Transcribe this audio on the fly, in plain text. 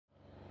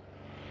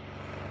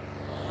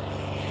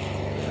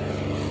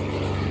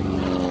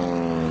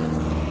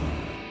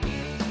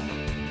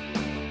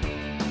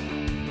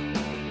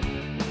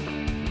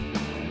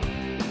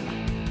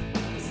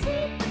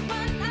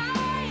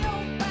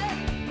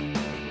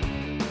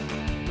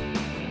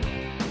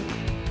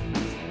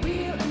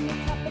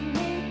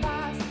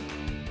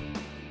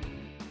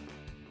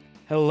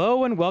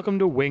Hello and welcome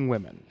to Wing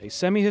Women, a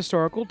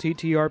semi-historical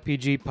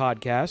TTRPG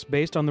podcast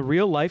based on the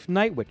real-life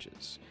Night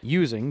Witches,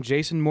 using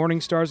Jason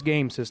Morningstar's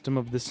game system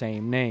of the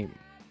same name.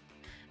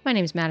 My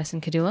name is Madison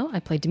Cadulo. I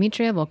play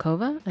Dmitria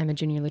Volkova. I'm a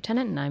junior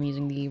lieutenant, and I'm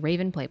using the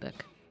Raven playbook.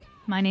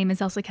 My name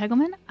is Elsa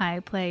Kegelman. I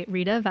play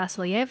Rita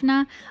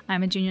Vasilyevna.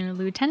 I'm a junior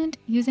lieutenant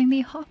using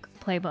the Hawk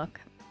playbook.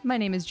 My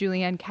name is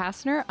Julianne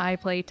Kastner. I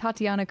play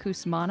Tatiana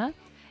Kusmana,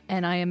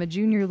 and I am a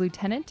junior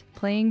lieutenant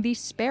playing the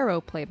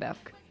Sparrow playbook.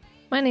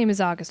 My name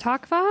is August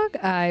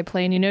Hawkvog. I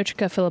play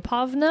Nunochka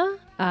Filipovna.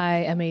 I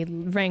am a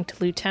ranked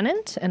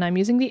lieutenant, and I'm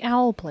using the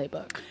Owl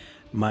playbook.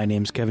 My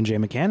name's Kevin J.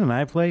 McCann, and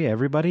I play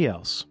everybody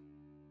else.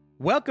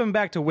 Welcome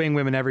back to Wing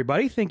Women,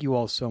 everybody. Thank you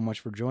all so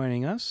much for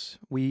joining us.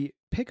 We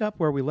pick up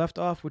where we left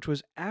off, which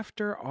was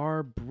after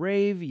our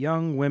brave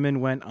young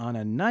women went on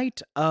a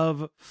night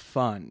of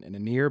fun in a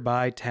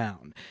nearby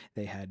town.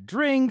 They had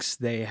drinks,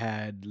 they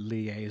had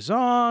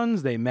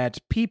liaisons, they met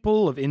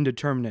people of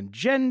indeterminate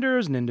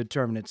genders and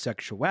indeterminate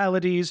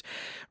sexualities.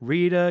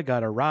 Rita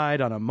got a ride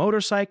on a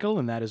motorcycle,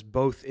 and that is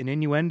both an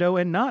innuendo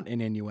and not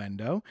an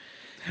innuendo.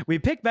 We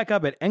pick back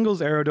up at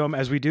Engels Aerodrome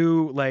as we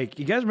do, like,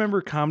 you guys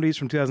remember comedies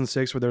from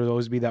 2006 where there would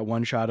always be that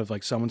one shot of,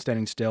 like, someone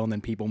standing still and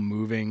then people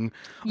moving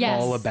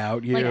all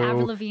about you? Like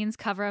Avril Lavigne's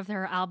cover of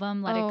her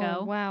album, Let It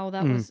Go. Wow,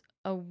 that was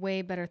a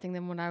way better thing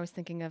than what I was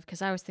thinking of,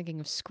 because I was thinking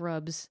of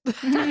Scrubs.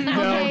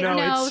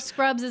 No,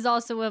 Scrubs is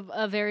also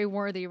a very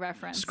worthy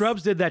reference.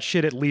 Scrubs did that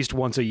shit at least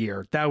once a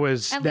year. That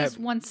was... At least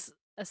once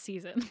a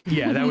season.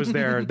 Yeah, that was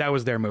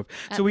their move.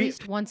 At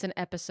least once an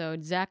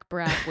episode, Zach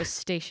Braff was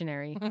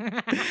stationary.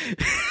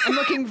 I'm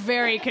looking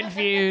very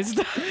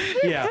confused.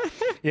 Yeah,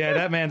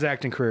 that man's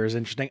acting career is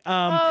interesting.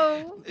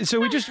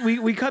 So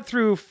we cut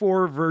through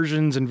 4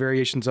 versions and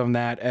variations on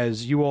that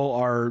as you all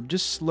are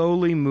just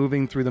slowly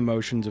moving through the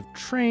motions of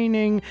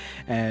training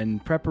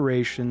and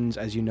preparations.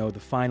 As you know,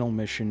 the final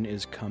mission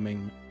is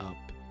coming up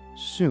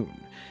soon.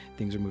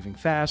 Things are moving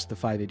fast. The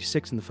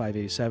 586 and the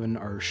 587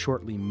 are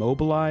shortly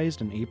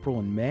mobilized in April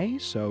and May,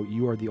 so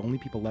you are the only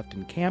people left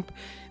in camp.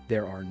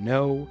 There are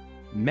no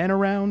men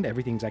around.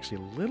 Everything's actually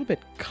a little bit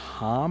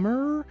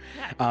calmer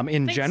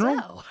in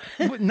general.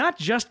 So. Not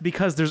just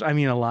because there's, I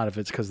mean, a lot of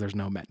it's because there's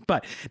no men,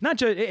 but not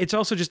just, it's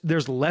also just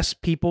there's less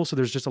people, so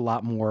there's just a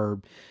lot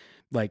more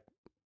like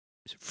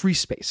free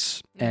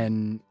space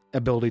and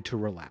ability to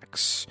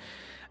relax.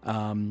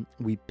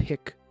 We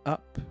pick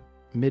up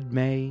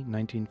mid-May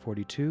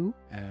 1942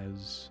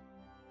 as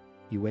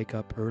you wake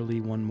up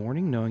early one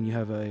morning knowing you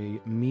have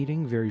a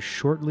meeting very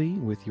shortly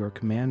with your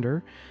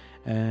commander.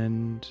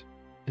 And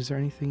is there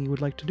anything you would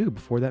like to do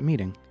before that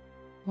meeting?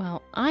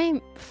 Well,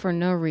 I'm, for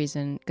no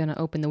reason, going to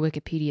open the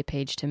Wikipedia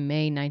page to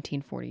May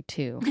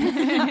 1942.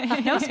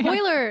 No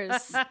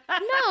spoilers.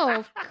 No,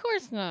 of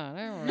course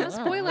not. No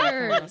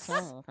spoilers.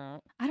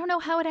 I don't know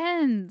how it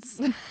ends.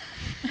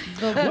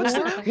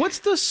 What's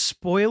the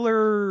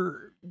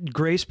spoiler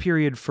grace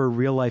period for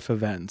real life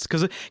events?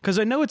 Because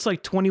I know it's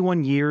like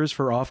 21 years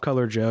for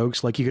off-color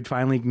jokes. Like you could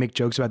finally make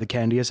jokes about the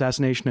Kennedy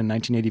assassination in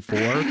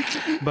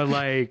 1984, but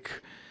like,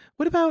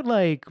 what about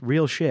like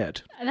real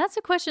shit? That's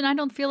a question I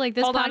don't feel like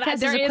this podcast is equipped to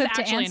answer. There is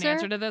actually an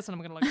answer to this, and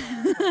I'm going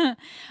to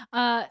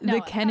look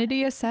The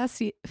Kennedy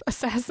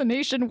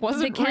assassination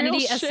wasn't the Kennedy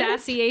real shit.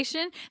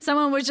 assassination.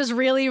 Someone was just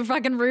really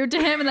fucking rude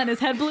to him, and then his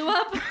head blew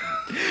up.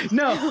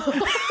 No.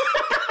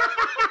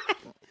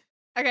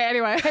 Okay,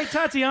 anyway. Hey,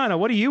 Tatiana,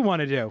 what do you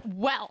want to do?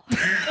 Well,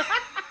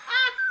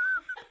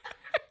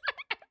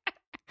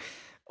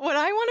 what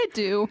I want to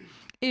do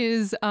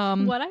is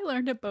what I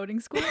learned at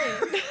boating school.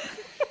 God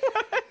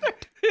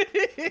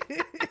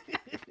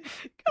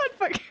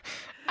fuck.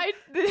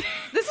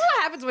 This is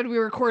what happens when we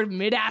record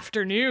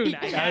mid-afternoon.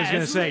 I was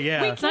going to say,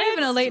 yeah. It's not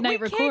even a late night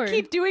record. We can't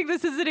keep doing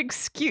this as an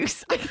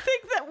excuse. I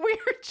think that we're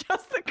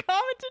just the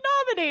common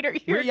denominator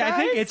here, I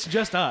think it's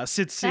just us.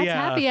 That's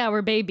happy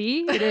hour,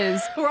 baby. It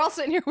is. We're all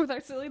sitting here with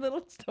our silly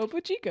little Topo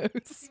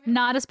Chicos.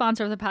 Not a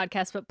sponsor of the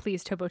podcast, but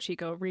please, Topo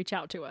Chico, reach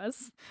out to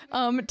us.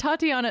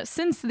 Tatiana,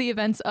 since the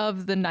events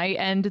of the night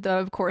and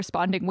the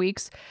corresponding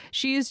weeks,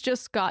 she's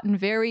just gotten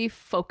very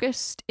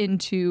focused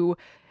into...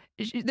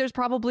 There's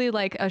probably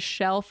like a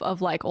shelf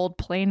of like old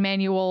plane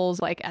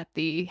manuals like at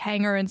the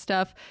hangar and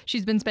stuff.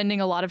 She's been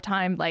spending a lot of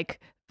time like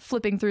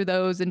flipping through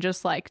those and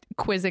just like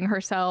quizzing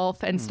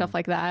herself and stuff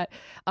like that.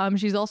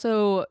 She's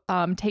also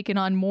taken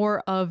on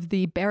more of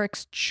the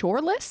barracks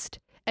chore list,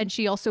 and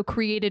she also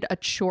created a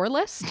chore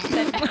list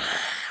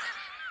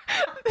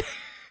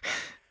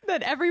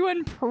that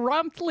everyone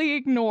promptly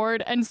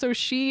ignored, and so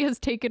she has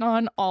taken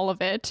on all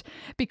of it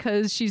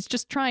because she's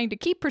just trying to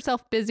keep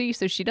herself busy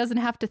so she doesn't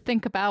have to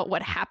think about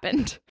what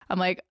happened. I'm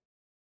like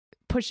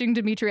pushing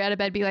Dimitri out of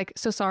bed, be like,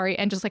 so sorry,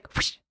 and just like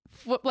whoosh,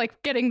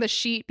 like getting the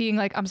sheet, being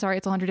like, I'm sorry,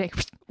 it's 100 days.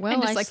 Well,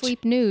 and just, I like,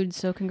 sleep nude,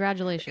 so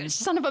congratulations.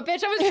 Son of a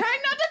bitch, I was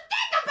trying not to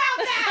think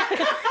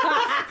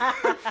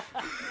about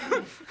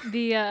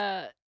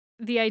that.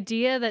 The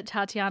idea that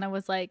Tatiana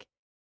was like,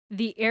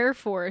 the Air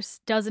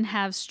Force doesn't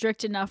have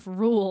strict enough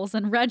rules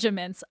and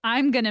regiments.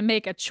 I'm going to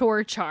make a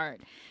chore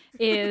chart.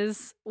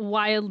 is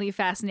wildly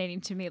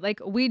fascinating to me. Like,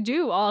 we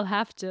do all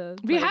have to.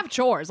 We like, have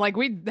chores. Like,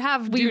 we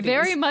have We duties.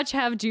 very much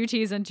have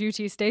duties and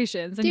duty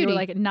stations. And you were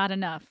Duty. like, not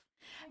enough.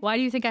 Why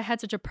do you think I had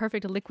such a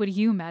perfect liquid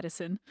hue,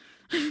 Madison?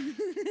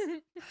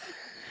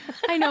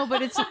 I know,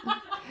 but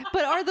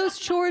but are those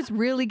chores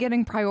really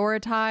getting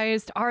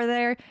prioritized? Are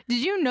there?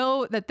 Did you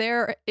know that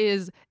there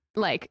is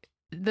like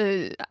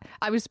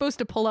I was supposed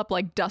to pull up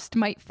like dust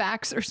mite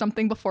facts or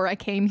something before I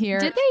came here.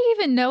 Did they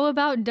even know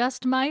about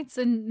dust mites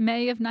in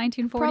May of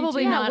 1942?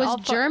 Probably not. Was I'll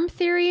germ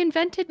theory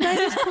invented by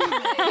this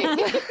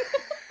point?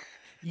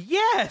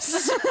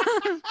 Yes.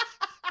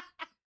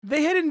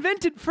 They had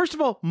invented, first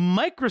of all,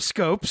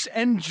 microscopes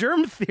and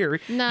germ theory.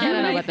 No, I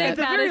don't know about At that.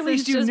 the very Madison's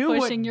least, you just knew what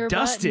pushing your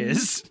dust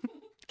buttons. is.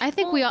 I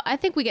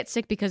think we get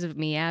sick because of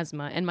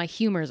miasma, and my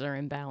humors are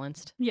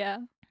imbalanced. Yeah.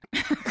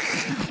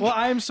 Well,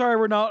 I'm sorry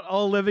we're not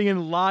all living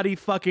in Lottie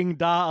fucking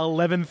da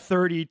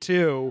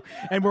 1132,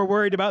 and we're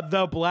worried about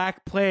the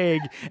Black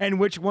Plague and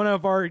which one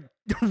of our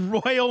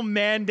royal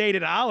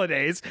mandated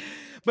holidays.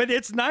 But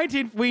it's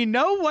 19. We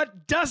know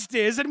what dust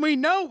is, and we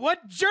know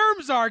what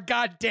germs are.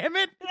 God damn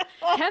it!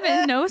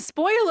 Kevin, no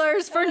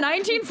spoilers for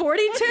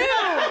 1942.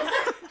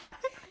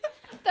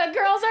 The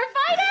girls are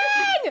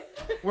fighting!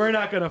 We're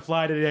not gonna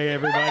fly today,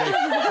 everybody.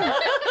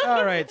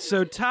 All right,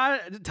 so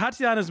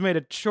Tatiana's made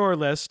a chore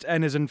list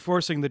and is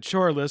enforcing the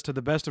chore list to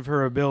the best of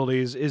her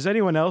abilities. Is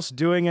anyone else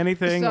doing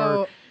anything?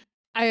 So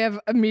I have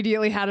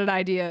immediately had an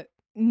idea.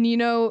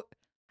 Nino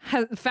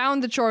has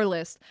found the chore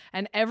list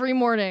and every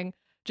morning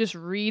just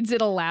reads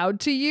it aloud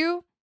to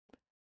you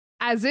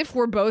as if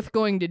we're both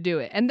going to do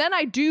it. And then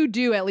I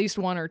do at least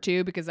one or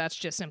two because that's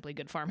just simply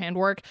good farmhand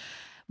work.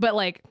 But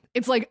like,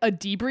 it's like a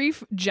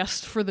debrief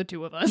just for the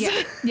two of us.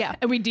 Yeah.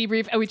 And we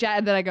debrief and we chat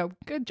and then I go,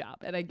 good job.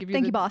 And I give you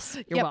Thank you, boss.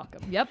 You're Yep.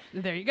 welcome. Yep.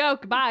 There you go.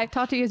 Goodbye.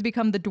 Tati has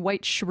become the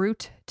Dwight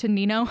Schrute to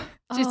Nino.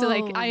 Just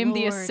like Oh, I am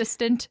the Lord.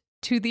 assistant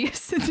to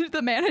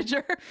the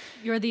manager.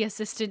 You're the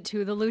assistant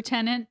to the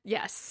lieutenant.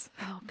 Yes.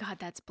 Oh God,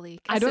 that's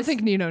bleak. I don't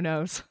think Nino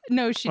knows.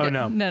 No, she Oh,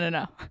 didn't. no.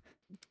 No.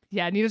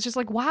 Yeah, Nino's just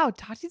like, wow,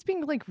 Tati's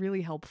being like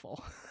really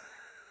helpful.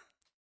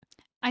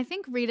 I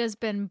think Rita's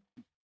been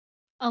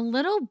a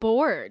little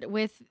bored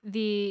with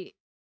the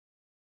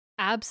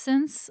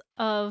absence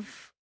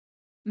of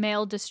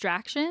male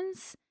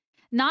distractions.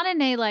 Not in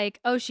a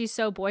like, oh, she's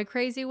so boy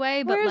crazy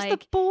way, but Where's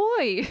like the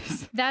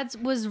boys? that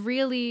was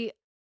really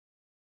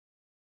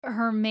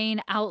her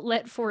main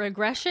outlet for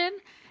aggression.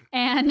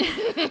 And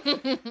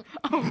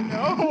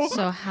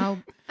So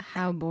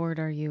how bored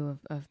are you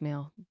of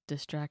male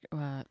distract?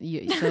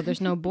 So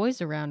there's no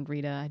boys around,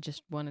 Rita. I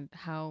just wanted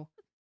how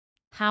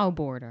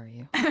bored are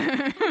you?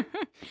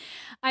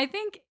 I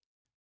think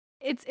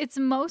it's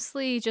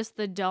mostly just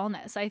the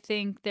dullness. I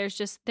think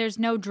there's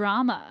no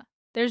drama.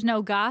 There's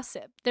no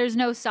gossip. There's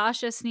no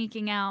Sasha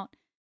sneaking out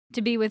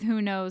to be with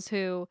who knows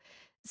who.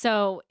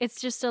 So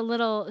it's just a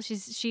little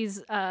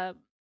she's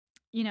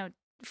you know,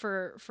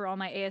 for all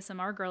my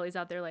ASMR girlies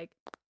out there like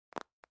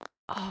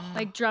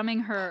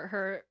drumming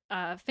her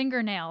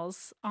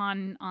fingernails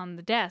on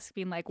the desk,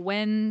 being like,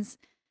 when's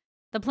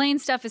the plain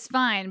stuff is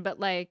fine, but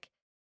like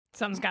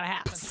Something's gotta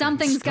happen.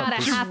 something's Stuff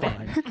gotta is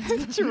happen.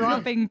 fine.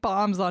 Dropping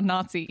bombs on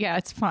Nazi. Yeah,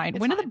 it's fine.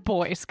 When are the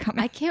boys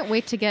coming? I can't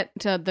wait to get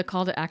to the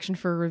call to action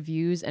for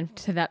reviews and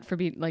to that for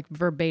be like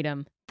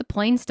verbatim. The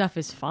plain stuff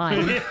is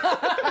fine.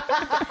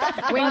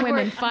 Wing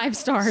women 5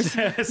 stars.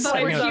 But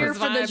Sign we're up here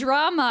for the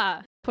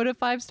drama. Put a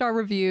 5-star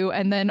review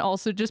and then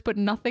also just put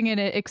nothing in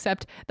it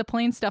except the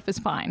plain stuff is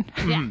fine.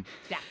 Yeah.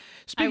 I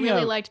Speaking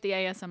really of, liked the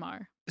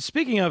ASMR.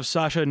 Speaking of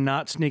Sasha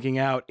not sneaking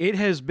out, it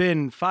has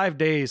been 5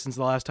 days since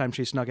the last time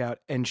she snuck out,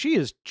 and she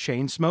is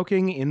chain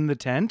smoking in the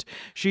tent.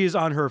 She is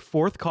on her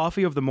 4th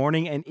coffee of the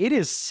morning, and it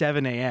is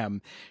 7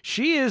 a.m.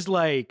 She is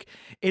like,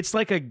 it's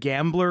like a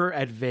gambler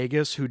at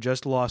Vegas who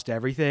just lost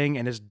everything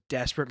and is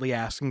desperately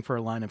asking for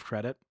a line of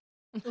credit.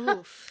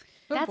 Oof.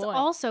 That's boy.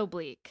 also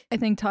bleak. I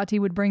think Tati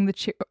would bring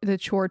the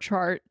chore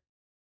chart,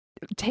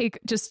 take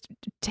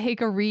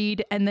a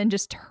read, and then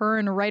just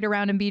turn right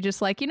around and be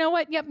just like, you know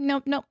what? Yep,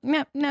 no.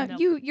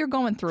 You're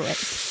going through it.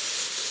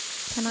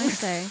 Can I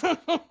say?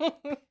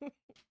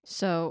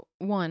 So,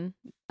 one,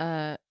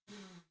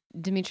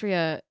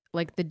 Demetria,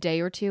 like the day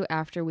or two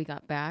after we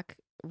got back,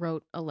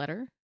 wrote a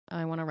letter.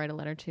 I want to write a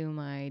letter to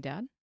my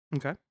dad.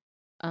 Okay.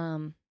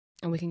 And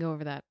we can go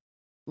over that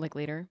like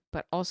later.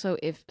 But also,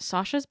 if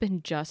Sasha's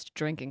been just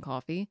drinking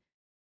coffee,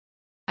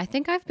 I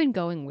think I've been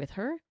going with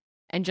her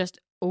and just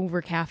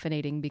over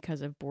caffeinating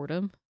because of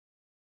boredom.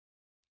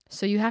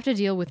 So you have to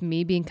deal with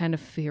me being kind of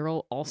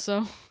feral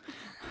also.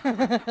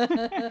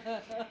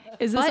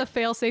 Is this a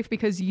failsafe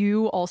because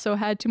you also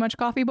had too much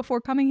coffee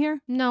before coming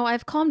here? No,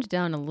 I've calmed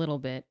down a little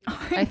bit.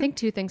 I think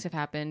 2 things have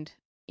happened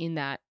in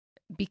that.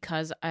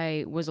 Because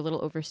I was a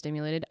little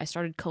overstimulated, I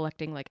started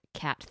collecting like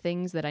cat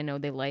things that I know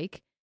they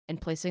like and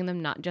placing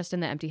them not just in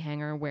the empty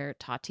hangar where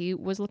Tati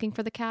was looking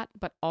for the cat,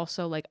 but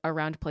also like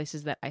around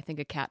places that I think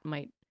a cat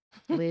might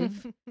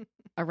live,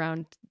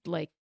 around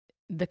like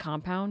the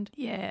compound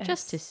Yes.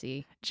 just to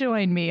see.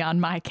 Join me on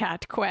my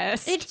cat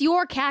quest. It's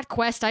your cat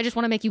quest. I just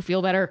want to make you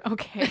feel better.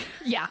 okay.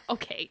 Yeah,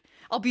 okay.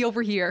 I'll be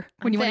over here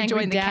when you I'm want to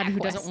angry join the dad cat who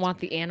quest. doesn't want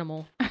the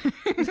animal.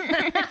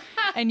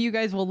 And you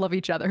guys will love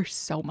each other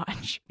so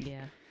much.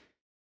 Yeah.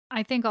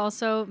 I think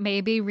also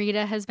maybe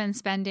Rita has been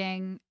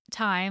spending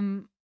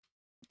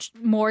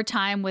more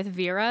time with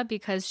Vera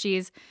because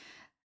she's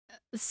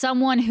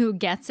someone who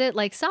gets it.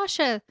 Like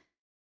Sasha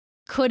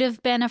could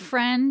have been a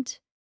friend,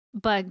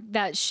 but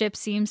that ship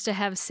seems to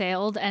have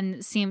sailed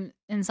and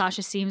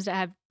Sasha seems to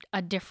have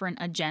a different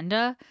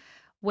agenda.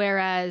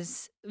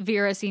 Whereas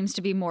Vera seems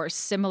to be more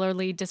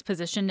similarly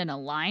dispositioned and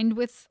aligned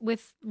with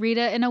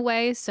Rita in a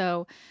way.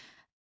 So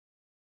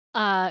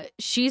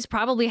she's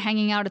probably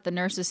hanging out at the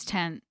nurse's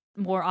tent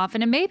more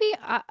often. And maybe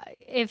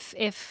if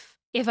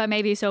I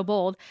may be so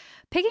bold,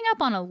 picking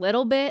up on a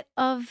little bit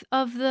of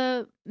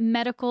the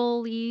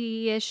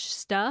medical-ish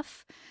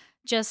stuff.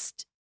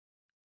 Just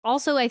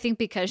also, I think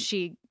because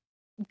she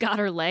got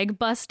her leg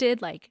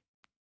busted like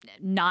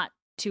not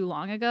too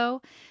long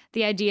ago,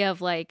 the idea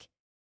of like,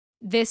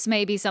 this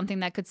may be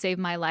something that could save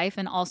my life.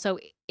 And also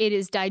it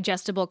is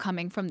digestible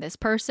coming from this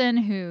person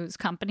whose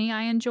company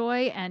I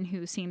enjoy and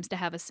who seems to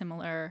have a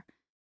similar,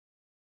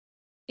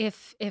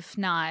 if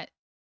not,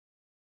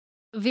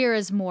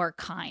 Vera's more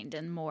kind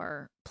and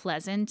more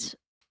pleasant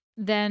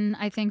than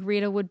I think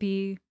Rita would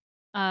be,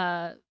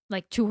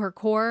 like to her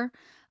core.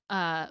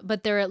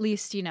 But they're at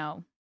least,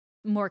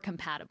 more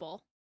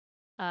compatible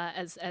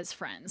as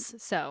friends.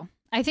 So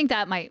I think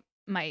that might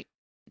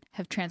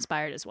have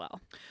transpired as well.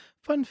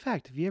 Fun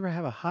fact, if you ever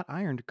have a hot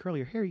iron to curl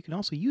your hair, you can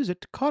also use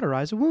it to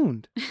cauterize a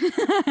wound.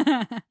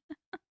 How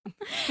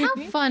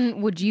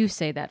fun would you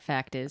say that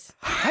fact is?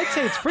 I'd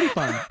say it's pretty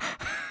fun.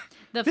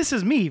 This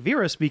is me,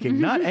 Vera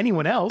speaking, not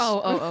anyone else.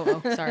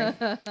 Oh, sorry.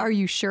 Are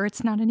you sure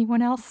it's not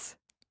anyone else?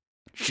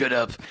 Shut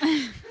up.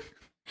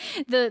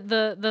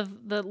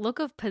 The look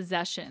of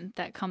possession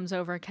that comes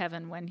over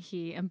Kevin when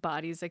he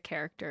embodies a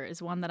character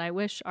is one that I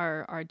wish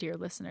our dear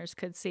listeners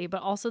could see,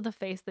 but also the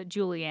face that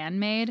Julianne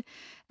made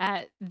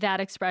at that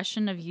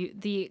expression of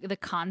the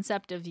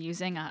concept of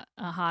using a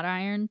hot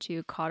iron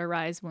to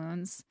cauterize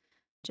wounds.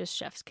 Just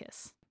chef's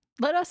kiss.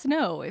 Let us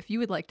know if you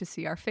would like to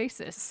see our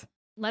faces.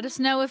 Let us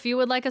know if you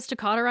would like us to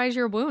cauterize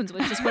your wounds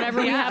with just whatever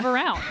we have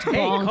around. Hey,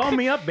 call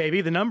me up, baby.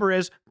 The number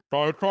is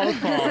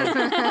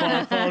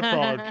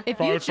 555. If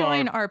you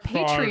join our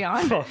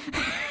Patreon,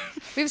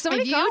 We have so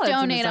many If you call-outs in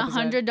donate this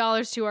episode.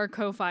 $100 to our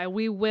Ko-Fi,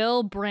 we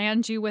will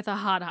brand you with a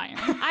hot iron.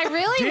 I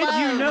really Did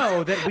you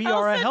know that we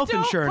are a health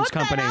insurance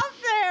company? Out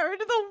there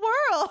into the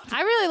world.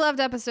 I really loved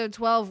episode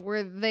 12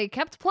 where they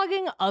kept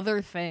plugging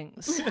other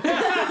things.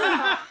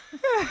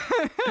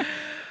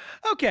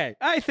 Okay,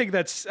 I think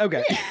that's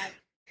okay.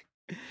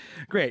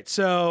 Great.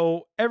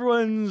 So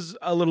everyone's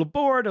a little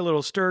bored, a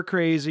little stir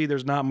crazy.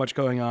 There's not much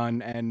going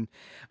on. And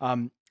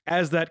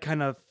as that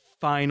kind of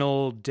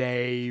final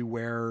day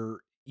where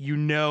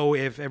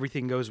if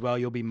everything goes well,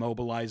 you'll be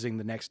mobilizing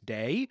the next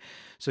day.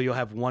 So you'll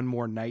have one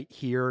more night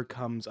here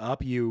comes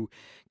up. You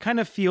kind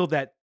of feel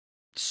that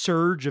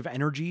surge of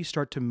energy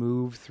start to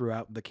move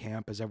throughout the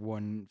camp as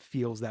everyone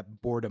feels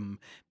that boredom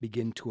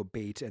begin to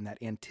abate and that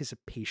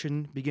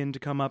anticipation begin to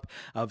come up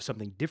of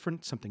something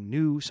different, something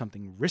new,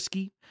 something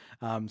risky,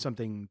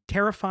 something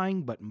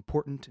terrifying but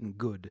important and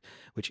good,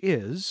 which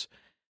is,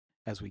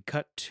 as we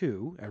cut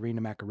to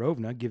Irina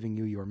Makarovna giving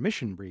you your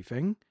mission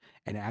briefing,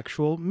 an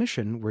actual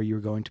mission where you're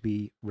going to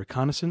be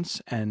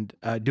reconnaissance and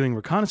doing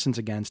reconnaissance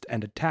against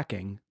and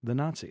attacking the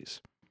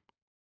Nazis.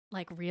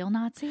 Like real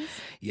Nazis?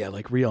 Yeah,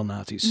 like real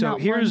Nazis. So Not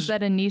ones here's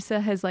that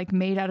Anissa has like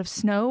made out of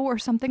snow or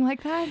something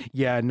like that.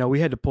 Yeah, no, we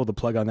had to pull the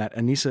plug on that.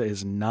 Anissa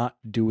is not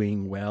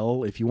doing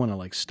well. If you want to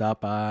like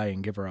stop by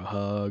and give her a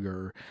hug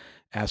or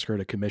ask her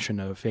to commission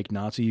a fake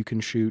Nazi you can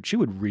shoot, she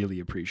would really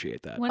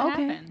appreciate that. What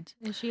Okay. happened?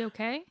 Is she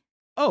okay?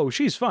 Oh,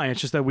 she's fine.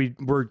 It's just that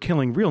we're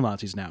killing real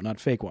Nazis now,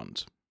 not fake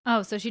ones.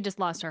 Oh, so she just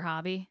lost her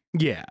hobby?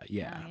 Yeah. Oh,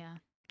 yeah.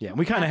 Yeah,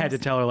 we kind of had to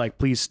happens. tell her, like,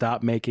 please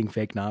stop making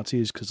fake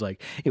Nazis because,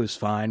 like, it was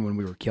fine when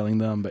we were killing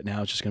them, but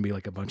now it's just going to be,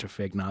 like, a bunch of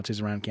fake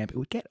Nazis around camp. It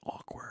would get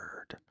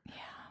awkward.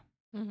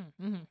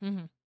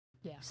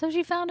 Yeah. So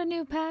she found a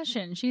new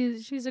passion.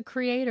 She's a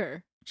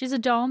creator. She's a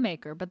doll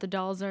maker, but the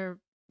dolls are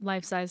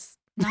life-size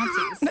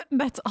Nazis.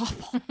 That's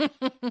awful.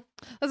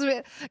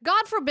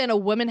 God forbid a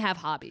woman have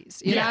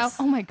hobbies. You Yes.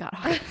 Oh my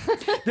God.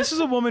 This is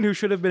a woman who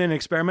should have been an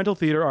experimental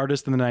theater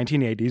artist in the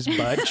 1980s,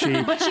 but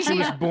she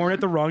was born at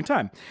the wrong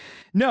time.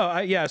 No,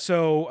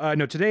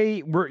 no,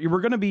 today we're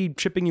going to be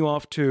shipping you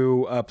off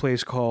to a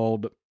place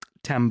called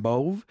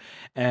Tambov,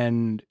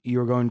 and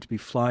you're going to be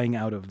flying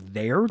out of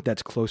there.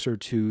 That's closer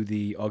to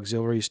the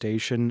auxiliary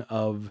station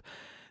of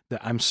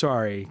I'm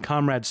sorry,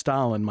 Comrade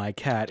Stalin, my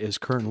cat, is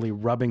currently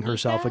rubbing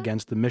herself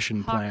against the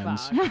mission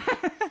plans.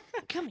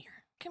 Come here,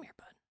 bud.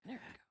 There we go.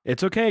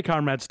 It's okay,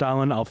 Comrade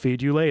Stalin. I'll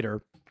feed you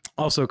later.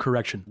 Also,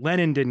 correction.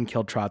 Lenin didn't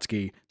kill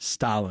Trotsky.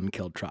 Stalin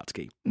killed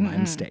Trotsky. My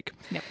mistake.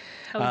 Yep.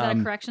 Oh, was that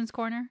a corrections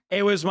corner?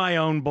 It was my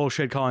own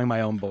bullshit calling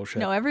my own bullshit.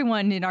 No,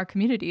 everyone in our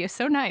community is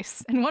so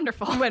nice and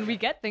wonderful. When we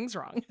get things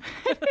wrong.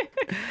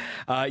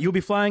 You'll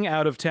be flying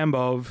out of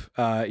Tambov.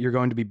 You're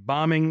going to be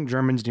bombing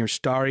Germans near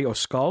Stary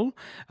Oskol.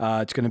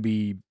 It's going to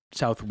be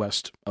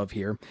southwest of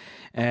here.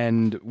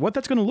 And what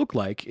that's going to look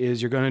like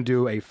is you're going to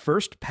do a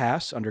first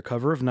pass under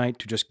cover of night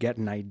to just get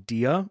an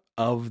idea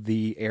of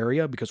the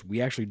area, because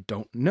we actually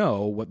don't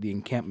know what the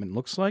encampment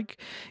looks like.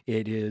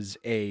 It is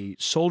a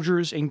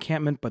soldier's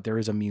encampment, but there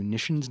is a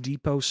munitions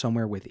depot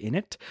somewhere within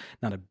it.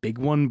 Not a big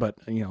one, but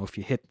if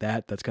you hit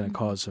that, that's going to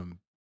cause some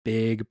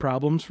big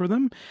problems for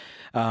them.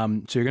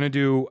 So you're going to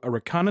do a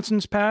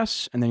reconnaissance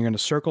pass, and then you're going to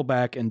circle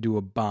back and do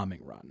a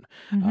bombing run.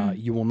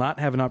 You will not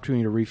have an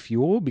opportunity to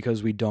refuel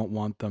because we don't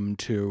want them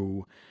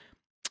to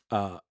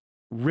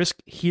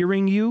risk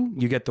hearing you.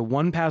 You get the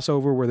one pass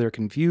over where they're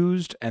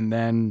confused, and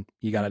then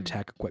you got to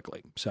attack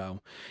quickly.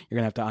 So you're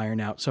going to have to iron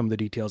out some of the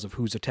details of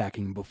who's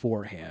attacking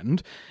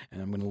beforehand,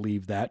 and I'm going to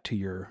leave that to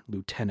your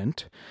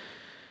lieutenant.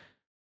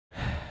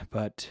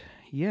 But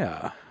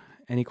yeah,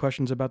 any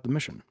questions about the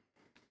mission?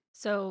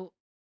 So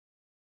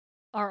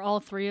are all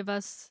three of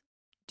us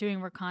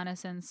doing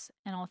reconnaissance,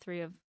 and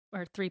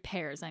three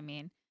pairs,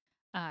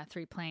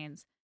 three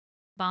planes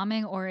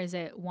bombing, or is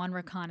it one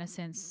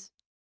reconnaissance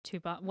to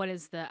what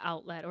is the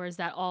outlet, or is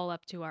that all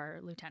up to our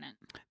lieutenant?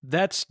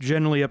 That's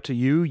generally up to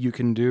you. You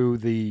can do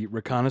the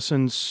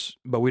reconnaissance,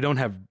 but we don't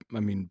have,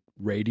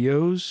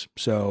 radios,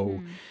 so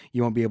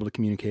you won't be able to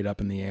communicate up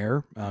in the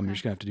air. You're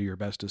just gonna have to do your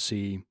best to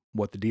see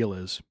what the deal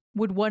is.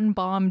 Would one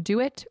bomb do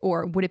it,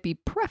 or would it be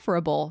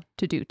preferable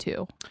to do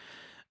two?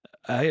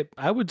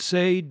 I would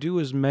say do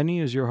as many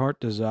as your heart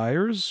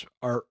desires.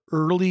 Our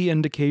early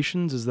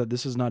indications is that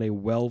this is not a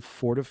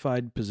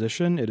well-fortified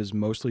position. It is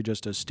mostly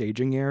just a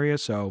staging area,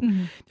 so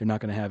they're not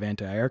going to have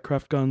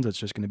anti-aircraft guns. It's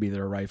just going to be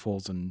their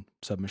rifles and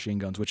submachine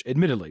guns, which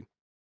admittedly,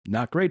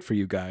 not great for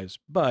you guys,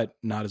 but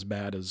not as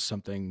bad as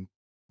something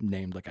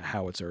named like a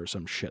howitzer or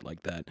some shit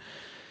like that.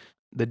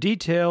 The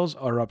details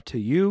are up to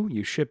you.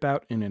 You ship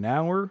out in an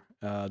hour.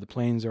 The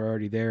planes are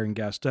already there and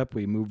gassed up.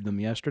 We moved them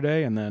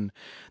yesterday, and then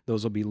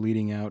those will be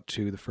leading out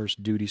to the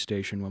first duty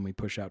station when we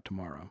push out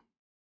tomorrow.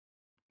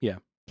 Yeah.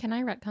 Can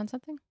I retcon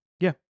something?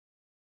 Yeah.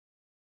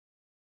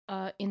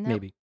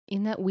 Maybe.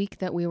 In that week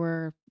that we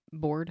were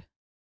bored,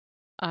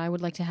 I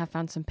would like to have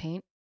found some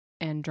paint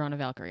and drawn a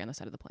Valkyrie on the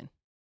side of the plane.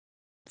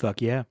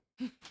 Fuck yeah.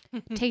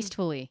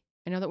 Tastefully.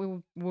 I know that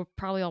we will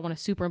probably all want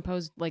to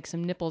superimpose like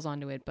some nipples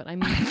onto it, but I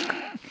mean,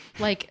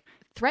 like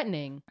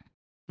threatening.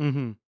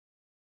 Mm-hmm.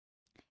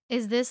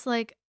 Is this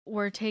like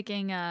we're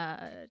taking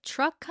a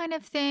truck kind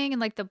of thing,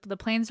 and like the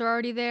planes are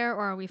already there,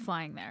 or are we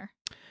flying there?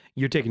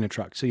 You're taking a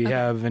truck, so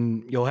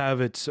you'll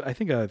have it's I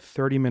think a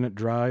 30-minute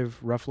drive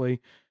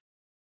roughly.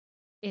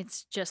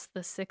 It's just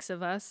the six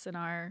of us in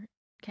our,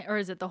 or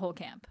is it the whole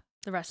camp?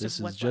 The rest this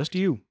of what's is just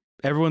left? you.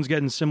 Everyone's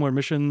getting similar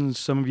missions.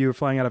 Some of you are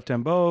flying out of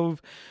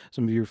Tambov.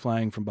 Some of you are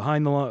flying from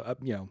behind the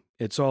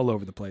it's all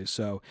over the place.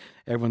 So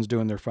everyone's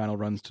doing their final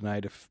runs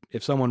tonight.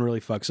 If someone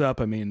really fucks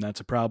up, that's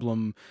a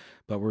problem.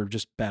 But we're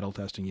just battle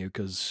testing you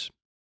because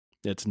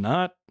it's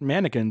not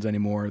mannequins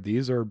anymore.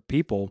 These are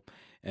people.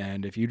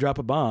 And if you drop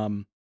a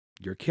bomb,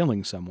 you're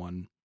killing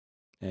someone,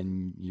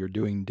 and you're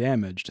doing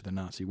damage to the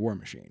Nazi war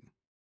machine.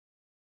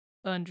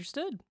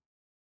 Understood.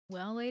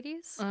 Well,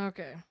 ladies.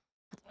 Okay.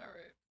 All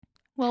right.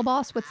 Well,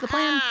 boss, what's the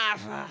plan?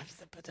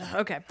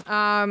 Okay. What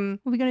are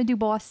we gonna do,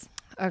 boss?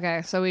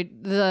 Okay. So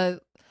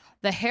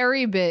the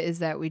hairy bit is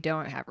that we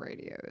don't have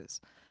radios.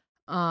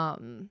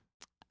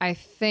 I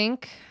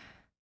think.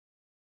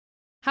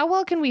 How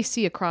well can we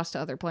see across to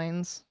other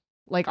planes?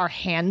 Like, are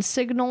hand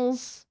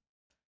signals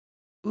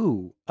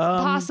Ooh,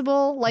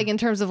 possible? Like in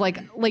terms of like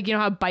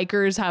how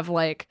bikers have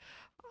like,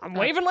 I'm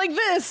waving like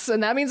this,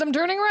 and that means I'm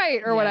turning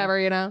right or whatever,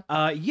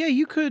 Yeah,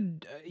 you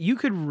could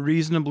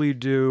reasonably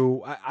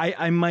do.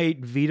 I might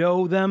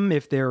veto them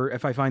if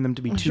I find them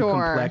to be too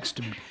complex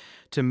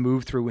to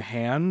move through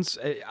hands.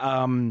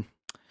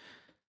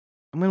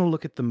 I'm gonna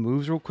look at the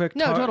moves real quick.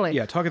 No, totally.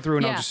 Yeah, talk it through,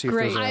 and I'll just see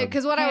great. if there's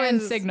Because what I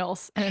was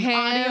signals and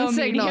hand audio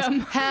signals.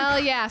 medium. Hell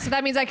yeah! So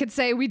that means I could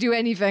say we do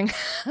anything.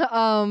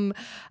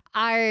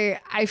 I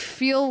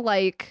feel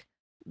like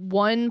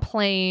one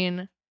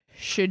plane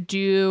should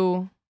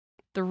do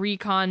the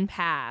recon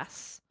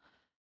pass,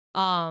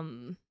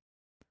 and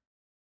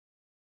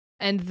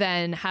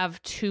then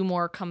have two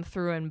more come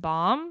through and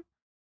bomb,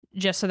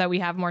 just so that we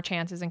have more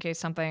chances in case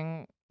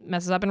something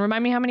messes up. And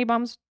remind me, how many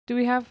bombs do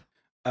we have?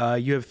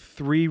 You have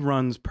 3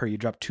 runs per. You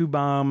drop 2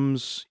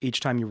 bombs each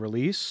time you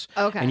release.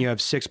 Okay. And you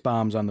have 6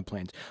 bombs on the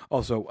planes.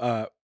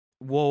 Also,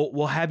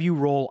 we'll have you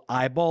roll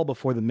eyeball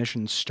before the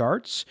mission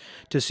starts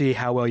to see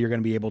how well you're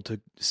going to be able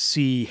to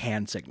see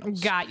hand signals.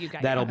 Got you.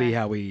 That'll be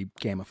how we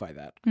gamify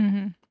that.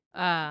 Mm-hmm.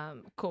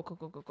 Cool.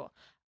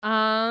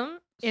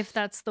 If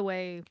that's the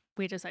way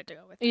we decide to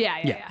go with it.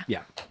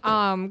 Yeah.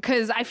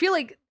 Because I feel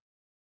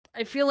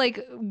like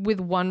with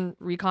one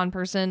recon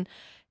person,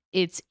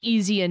 it's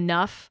easy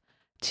enough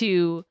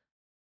to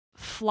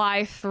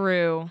fly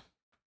through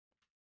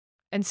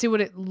and see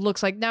what it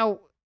looks like. Now,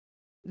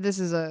 this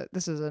is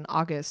an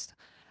August,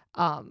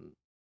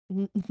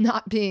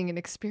 not being an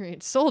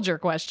experienced soldier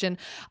question.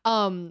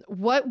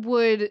 What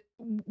would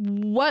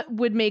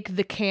make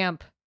the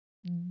camp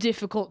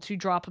difficult to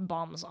drop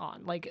bombs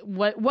on? Like,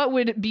 what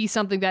would be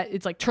something that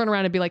it's like turn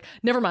around and be like,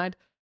 never mind,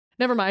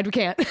 we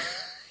can't.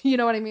 You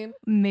know what I mean?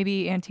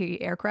 Maybe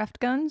anti-aircraft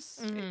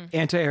guns.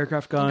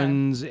 Anti-aircraft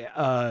guns,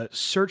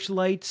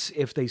 searchlights.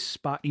 If they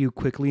spot you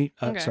quickly,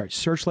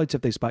 searchlights.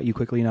 If they spot you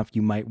quickly enough,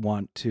 you might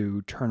want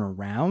to turn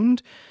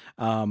around.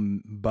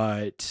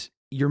 But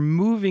you're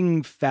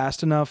moving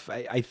fast enough.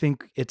 I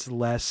think it's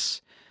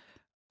less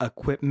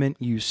equipment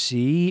you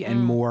see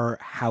and more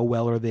how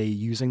well are they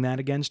using that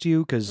against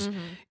you, because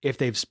if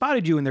they've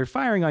spotted you and they're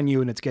firing on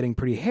you and it's getting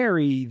pretty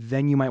hairy,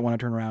 then you might want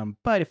to turn around.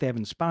 But if they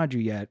haven't spotted you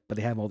yet, but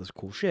they have all this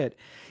cool shit,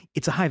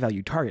 it's a high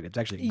value target. It's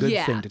actually a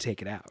good thing to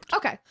take it out.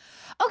 Okay.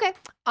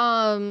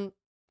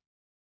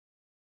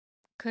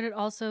 Could it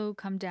also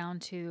come down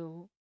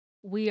to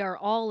we are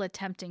all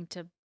attempting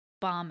to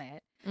bomb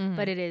it,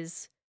 but it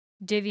is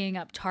divvying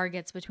up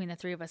targets between the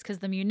three of us, because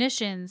the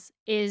munitions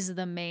is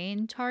the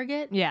main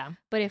target. Yeah.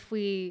 But if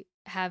we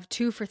have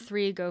 2 for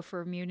 3 go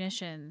for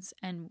munitions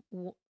and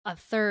a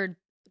third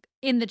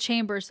in the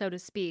chamber, so to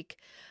speak,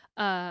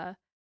 that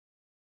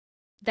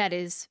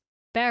is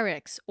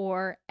barracks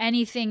or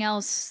anything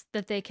else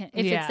that they can,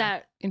 if it's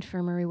that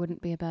infirmary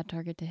wouldn't be a bad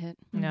target to hit.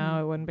 No,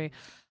 it wouldn't be.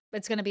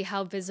 It's going to be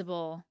how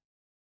visible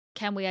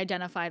can we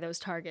identify those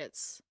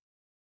targets.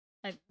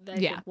 I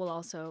think will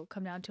also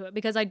come down to it,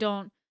 because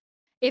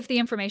if the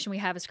information we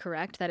have is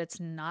correct, that it's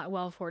not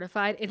well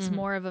fortified, it's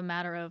more of a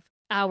matter of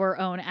our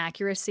own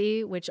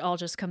accuracy, which all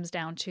just comes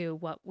down to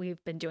what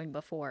we've been doing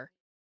before.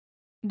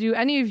 Do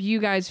any of you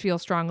guys feel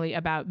strongly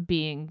about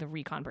being the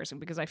recon person?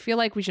 Because I feel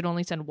like we should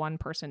only send one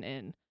person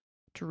in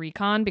to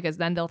recon, because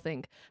then they'll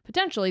think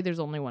potentially there's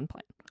only one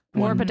plan.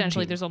 Or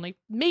potentially there's only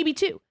maybe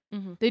 2.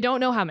 They don't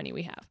know how many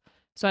we have.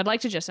 So I'd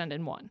like to just send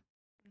in one.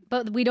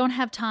 But we don't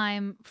have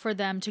time for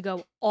them to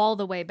go all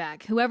the way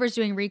back. Whoever's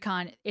doing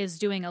recon is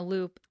doing a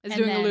loop.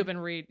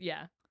 And read,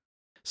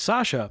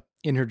 Sasha,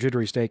 in her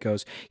jittery state,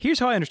 goes, here's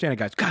how I understand it,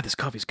 guys. God, this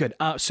coffee's good.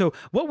 So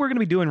what we're going to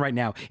be doing right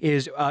now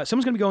is someone's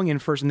going to be going in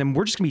first, and then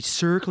we're just going to be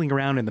circling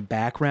around in the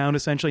background,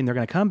 essentially, and they're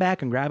going to come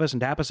back and grab us and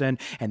tap us in,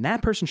 and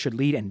that person should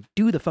lead and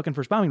do the fucking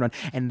first bombing run,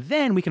 and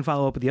then we can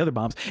follow up with the other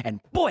bombs,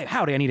 and boy,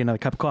 howdy, I need another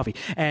cup of coffee.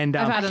 And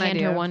I've had an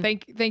idea. One.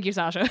 Thank you,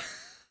 Sasha.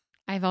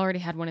 I've already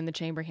had one in the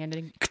chamber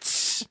handed.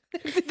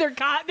 They're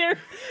caught there.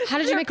 How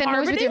did you make that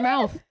noise with your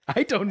mouth?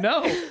 I don't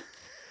know.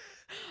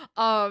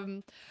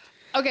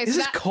 Okay, is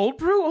this cold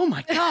brew? Oh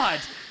my god.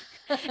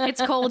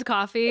 It's cold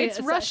coffee. It's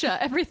Russia.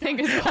 Everything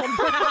is cold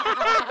brew.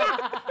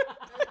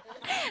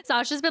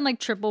 Sasha's been like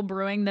triple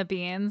brewing the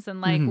beans,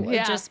 and like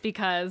just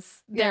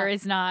because there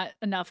is not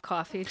enough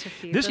coffee to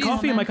feed this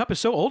coffee in my cup is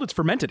so old it's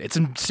fermented. It's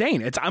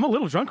insane. I'm a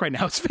little drunk right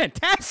now. It's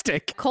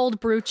fantastic. Cold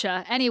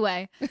brewcha.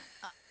 Anyway,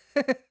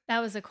 that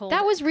was a cold.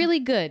 That was really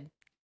good.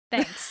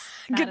 Thanks.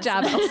 Good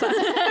job, Elsa.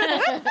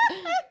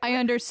 I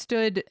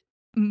understood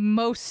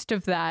most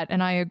of that,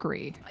 and I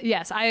agree.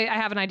 Yes, I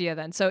have an idea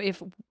then. So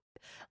if,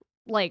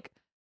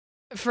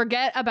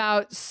 forget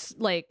about,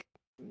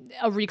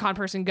 a recon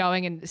person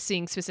going and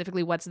seeing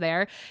specifically what's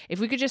there. If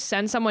we could just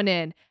send someone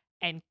in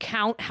and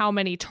count how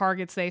many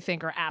targets they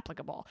think are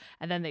applicable,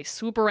 and then they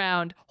swoop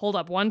around, hold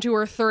up 1, 2,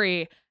 or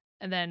 3,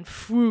 and then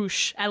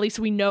whoosh, at least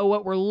we know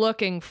what we're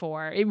looking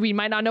for. We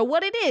might not know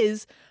what it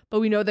is, but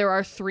we know there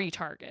are 3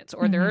 targets,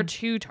 or there are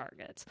 2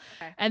 targets.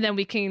 Okay. And then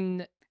we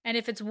can... And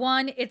if it's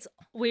 1,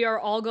 we are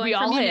all going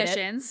for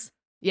munitions.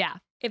 Yeah.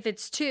 If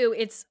it's 2,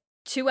 it's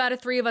 2 out of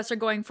 3 of us are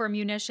going for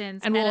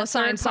munitions. And we'll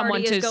assign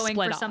someone to going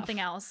split for off. something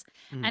else.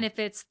 And if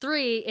it's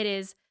 3, it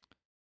is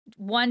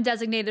one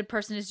designated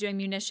person is doing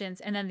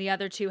munitions, and then the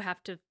other 2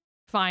 have to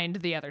find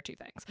the other 2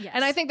 things. Yes.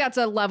 And I think that's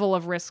a level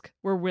of risk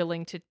we're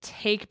willing to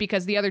take,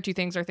 because the other 2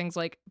 things are things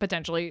like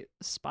potentially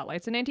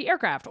spotlights and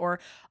anti-aircraft, or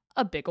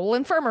a big ol'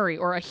 infirmary,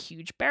 or a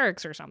huge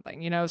barracks or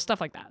something,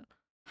 stuff like that.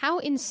 How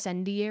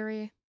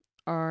incendiary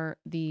are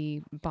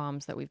the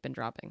bombs that we've been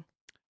dropping?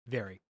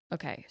 Very.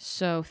 Okay,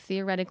 so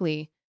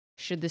theoretically,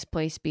 should this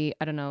place be,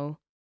 I don't know,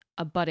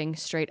 abutting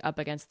straight up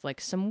against like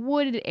some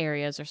wooded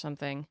areas or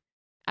something?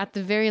 At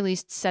the very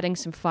least, setting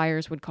some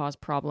fires would cause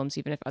problems,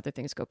 even if other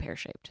things go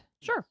pear-shaped.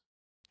 Sure.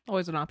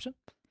 Always an option.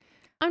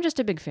 I'm just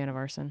a big fan of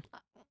arson.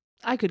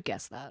 I could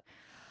guess that.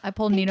 I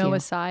pull Thank Nino you.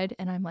 aside,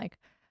 and I'm like,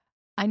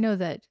 I know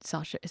that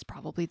Sasha is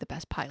probably the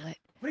best pilot.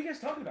 What are you guys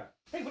talking about?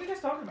 Hey, what are you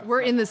guys talking about?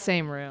 We're in the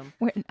same room.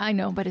 I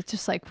know, but it's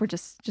just like we're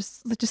just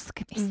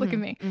look at me, look at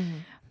me.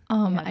 Yeah,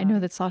 I know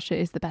that Sasha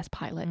is the best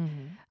pilot.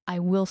 Mm-hmm. I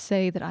will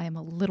say that I am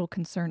a little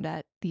concerned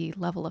at the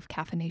level of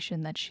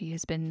caffeination that she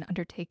has been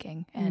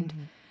undertaking, and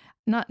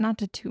not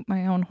to toot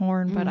my own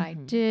horn, but I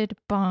did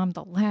bomb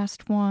the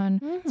last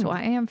one, so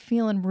I am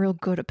feeling real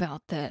good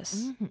about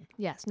this.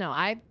 Yes.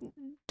 No.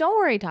 Don't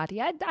worry,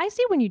 Tati. I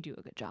see when you do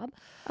a good job.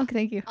 Okay,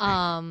 thank you.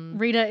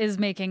 Rita is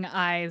making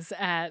eyes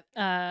at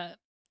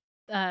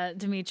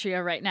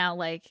Demetria right now,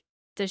 like,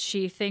 Does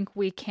she think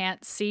we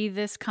can't see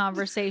this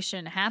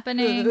conversation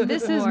happening?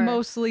 This is Or-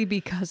 mostly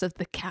because of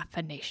the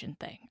caffeination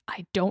thing.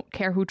 I don't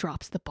care who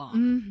drops the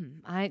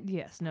bomb. I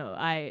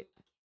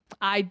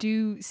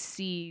do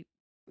see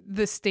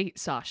the state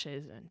Sasha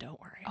is in. Don't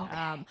worry.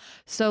 Okay.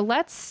 So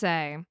let's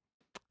say,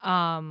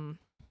 I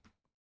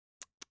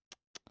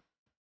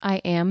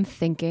am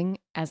thinking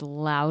as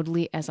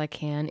loudly as I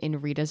can in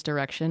Rita's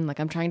direction. Like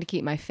I'm trying to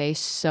keep my face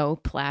so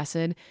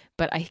placid,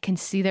 but I can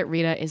see that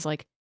Rita is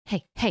like,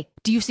 hey,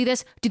 do you see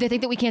this? Do they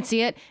think that we can't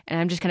see it? And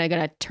I'm just kind of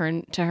going to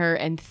turn to her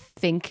and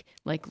think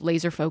like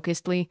laser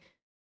focusedly,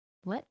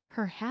 let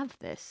her have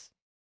this.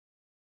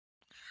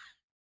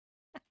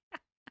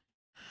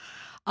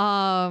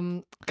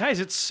 Guys,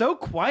 it's so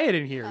quiet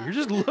in here. You're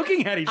just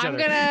looking at each I'm other.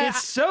 gonna-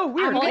 It's so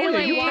weird. Only Olivia,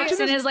 like you watching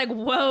Jackson this? is like,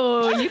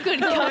 whoa, you could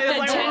cut the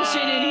like,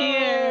 tension in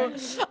here.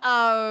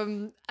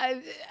 On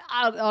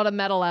a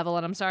meta level,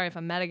 and I'm sorry if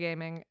I'm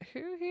metagaming.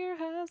 Who here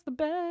has the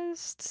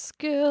best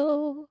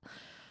skill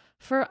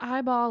for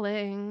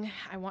eyeballing?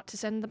 I want to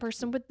send the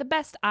person with the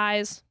best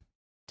eyes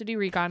to do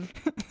recon.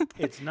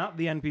 It's not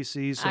the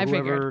NPCs. So I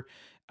figured. whoever,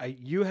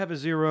 you have a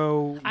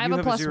 0. I have you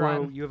a plus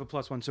 0, 1. You have a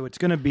 +1. So it's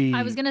going to be.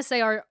 I was gonna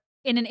say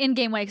in an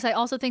in-game way, because I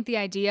also think the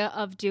idea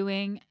of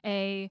doing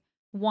a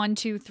 1,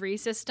 2, 3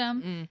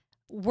 system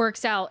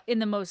works out in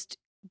the most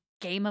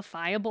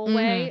gamifiable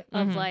way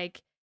of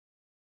like,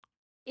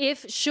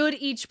 if should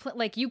each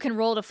like you can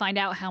roll to find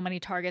out how many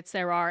targets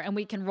there are, and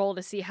we can roll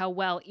to see how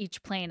well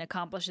each plane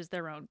accomplishes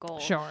their own goal.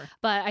 Sure.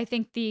 But I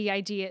think the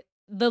idea,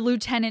 the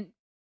lieutenant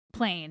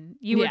plane,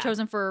 you were Yeah.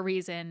 chosen for a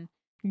reason.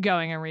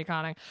 Going and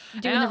reconning.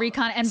 Doing And the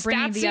recon and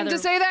bringing Stats the seem other. to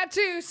say that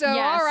too. So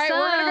Yes, all right,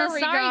 we're gonna go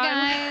recon.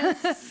 sorry,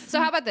 guys. So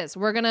how about this?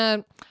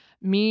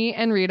 Me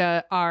and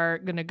Rita are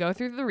gonna go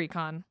through the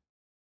recon.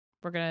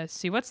 We're gonna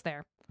see what's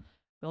there.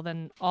 We'll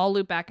then all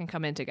loop back and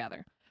come in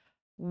together.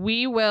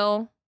 We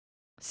will,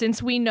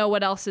 since we know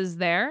what else is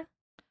there,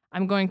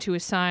 I'm going to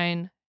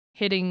assign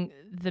hitting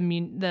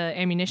the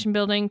ammunition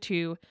building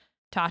to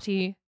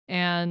Tati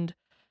and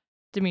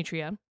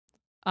Demetria.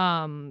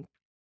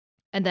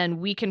 And then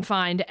we can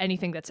find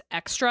anything that's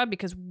extra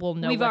because we'll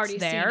know We've what's already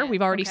seen there. it.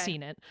 We've already Okay.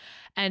 seen it.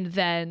 And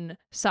then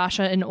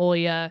Sasha and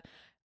Olya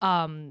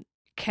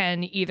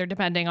can either,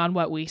 depending on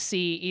what we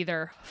see,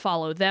 either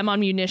follow them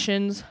on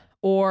munitions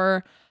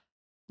or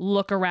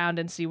look around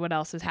and see what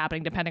else is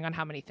happening, depending on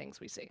how many things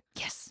we see.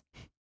 Yes.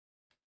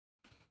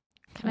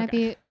 Can I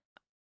Okay. be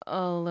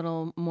a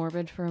little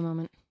morbid for a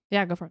moment?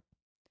 Yeah, go for it.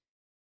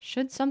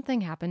 Should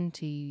something happen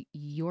to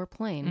your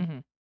plane, Mm-hmm.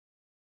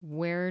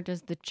 where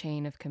does the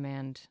chain of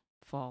command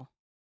fall?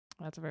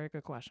 That's a very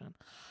good question.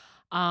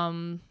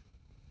 I'm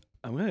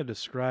I'm going to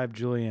describe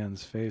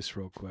Julianne's face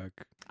real quick.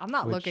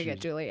 not Which looking at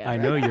is- Juliet. I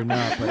right? know you're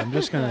not, but I'm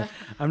just gonna.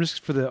 I'm just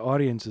for the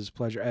audience's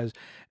pleasure.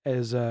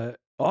 As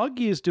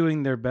Augie is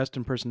doing their best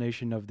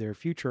impersonation of their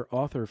future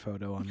author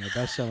photo on their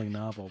best-selling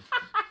novel.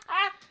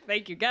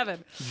 Thank you,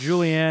 Kevin.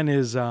 Julianne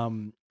is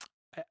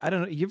I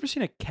don't know. You ever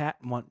seen a cat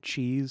want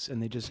cheese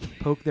and they just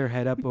poke their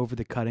head up over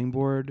the cutting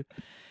board?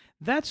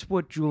 That's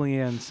what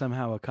Julianne's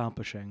somehow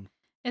accomplishing.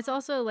 It's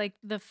also like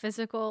the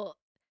physical.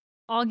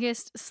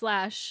 August /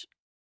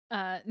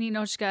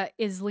 Ninochka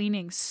is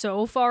leaning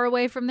so far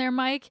away from their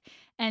mic,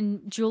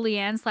 and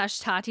Julianne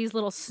 / Tati's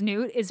little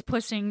snoot is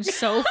pushing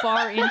so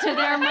far into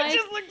their mic.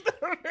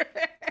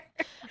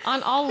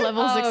 On all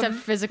levels except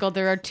physical,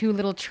 there are two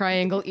little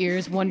triangle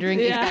ears wondering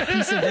if that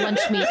piece of lunch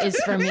meat is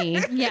for me.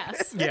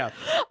 Yes. Yeah.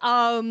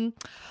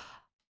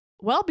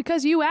 Well,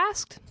 because you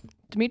asked,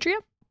 Demetria,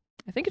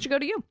 I think it should go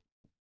to you.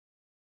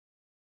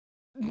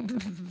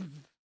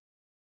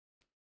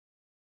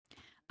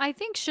 I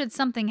think should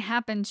something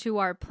happen to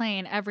our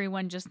plane,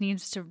 everyone just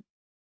needs to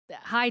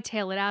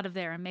hightail it out of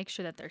there and make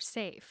sure that they're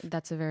safe.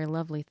 That's a very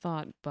lovely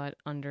thought, but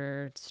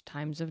under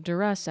times of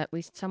duress, at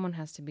least someone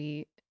has to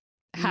be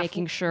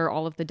making sure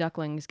all of the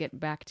ducklings get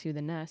back to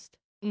the nest.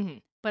 Mm-hmm.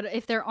 But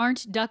if there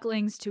aren't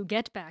ducklings to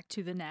get back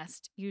to the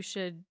nest, you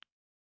should,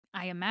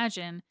 I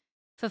imagine,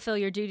 fulfill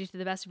your duty to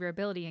the best of your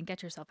ability and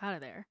get yourself out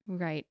of there.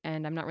 Right,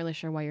 and I'm not really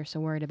sure why you're so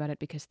worried about it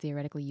because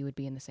theoretically you would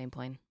be in the same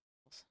plane.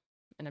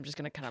 And I'm just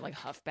going to kind of like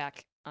huff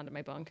back onto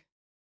my bunk.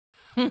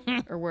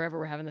 Or wherever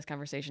we're having this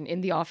conversation.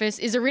 In the office.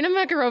 Is Irina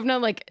Makarovna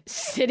like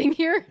sitting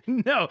here?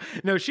 No,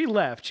 she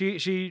left.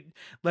 She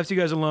left you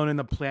guys alone in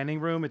the planning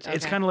room. It's Okay.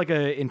 kind of like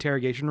a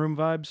interrogation room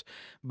vibes,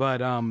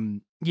 but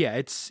yeah,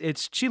 it's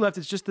she left.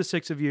 It's just the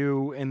 6 of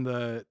you in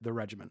the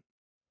regiment.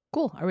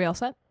 Cool. Are we all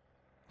set?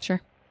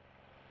 Sure.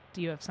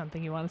 Do you have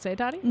something you want to say,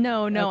 Tati?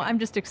 No, Okay. I'm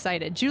just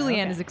excited.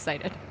 Julianne Okay. is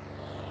excited.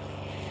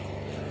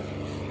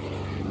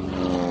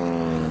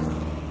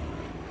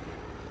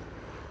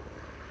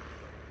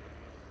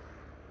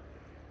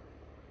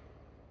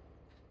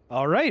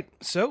 All right.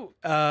 So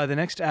the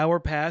next hour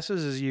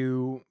passes as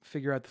you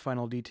figure out the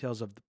final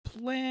details of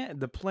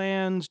the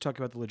plans, talk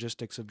about the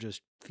logistics of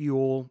just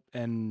fuel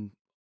and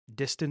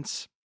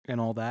distance and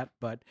all that.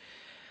 But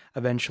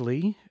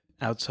eventually,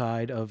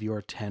 outside of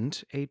your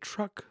tent, a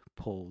truck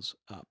pulls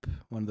up.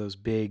 One of those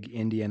big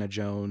Indiana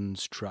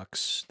Jones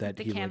trucks that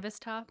The he canvas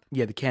top.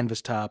 yeah, the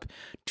canvas top.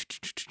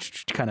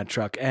 kind of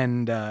truck,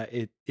 and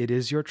it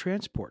is your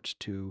transport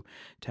to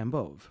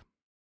Tambov.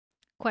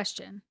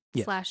 Question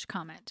Yes. /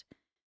 comment.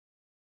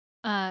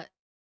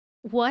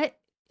 What,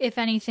 if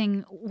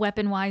anything,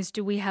 weapon-wise,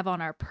 do we have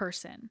on our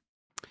person?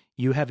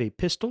 You have a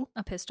pistol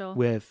A pistol?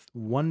 with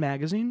 1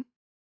 magazine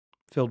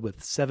filled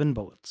with 7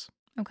 bullets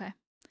Okay.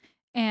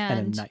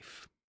 and a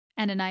knife.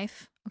 And a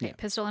knife. Okay, Yeah.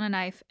 pistol and a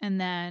knife.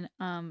 And then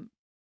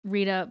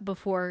Rita,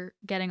 before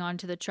getting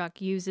onto the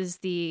truck, uses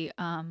the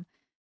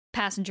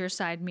passenger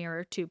side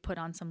mirror to put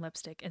on some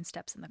lipstick and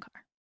steps in the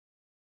car.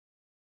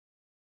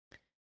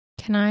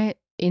 Can I,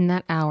 in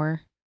that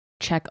hour,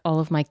 check all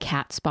of my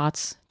cat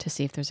spots to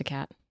see if there's a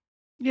cat?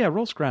 Yeah,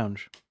 roll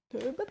scrounge.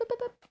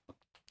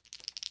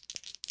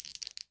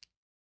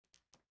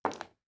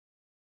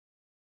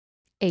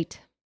 8.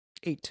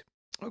 8.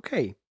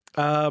 Okay.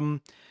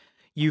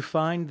 You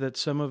find that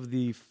some of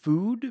the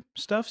food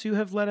stuffs you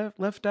have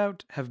left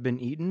out have been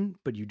eaten,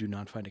 but you do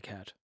not find a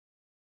cat.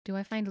 Do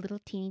I find little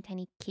teeny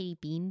tiny kitty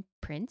bean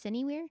prints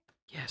anywhere?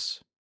 Yes.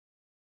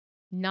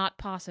 Not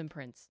possum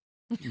prints.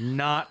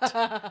 Not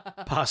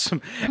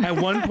possum. At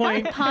one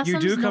point, you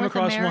Possums do come North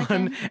across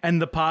American? one,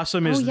 and the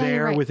possum is Oh, yeah, you're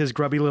there right. with his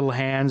grubby little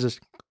hands.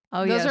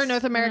 Oh, Those yes. are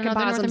North American No,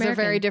 they're North possums. They're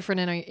very American.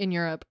 different in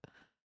Europe.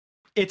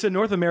 It's a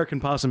North American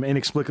possum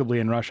inexplicably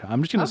in Russia.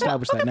 I'm just going to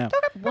establish that now.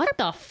 What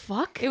the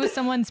fuck? It was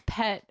someone's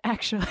pet,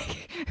 actually,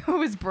 who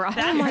was brought.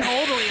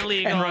 totally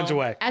illegal. And runs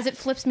away. As it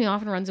flips me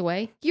off and runs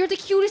away. You're the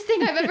cutest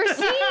thing I've ever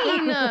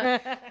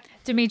seen.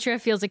 Demetria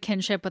feels a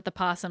kinship with the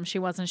possum. She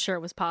wasn't sure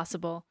it was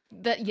possible.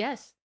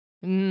 Yes.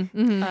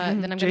 Mm-hmm. Then I'm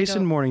gonna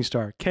Jason go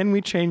Morningstar, can we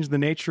change the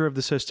nature of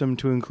the system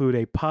to include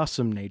a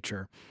possum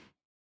nature?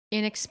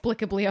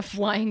 inexplicably a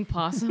flying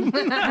possum.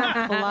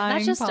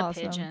 That's just possum. a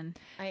pigeon.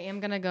 I am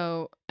gonna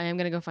go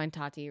find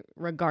Tati,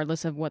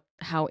 regardless of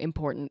how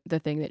important the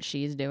thing that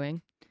she's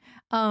doing.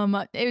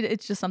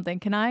 It's just something.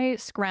 Can I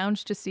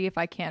scrounge to see if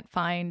I can't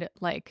find,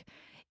 like,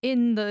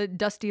 in the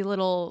dusty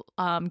little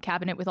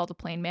cabinet with all the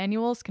plane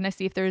manuals? Can I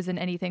see if there isn't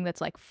anything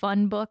that's like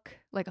fun book,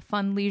 like a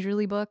fun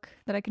leisurely book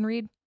that I can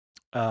read?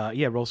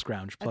 Yeah, roll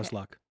scrounge plus Okay.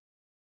 luck.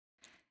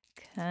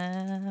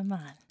 Come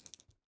on.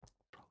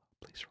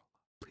 Please roll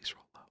low. Please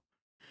roll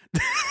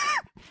low.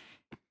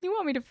 You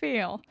want me to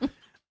fail?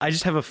 I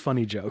just have a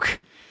funny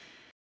joke.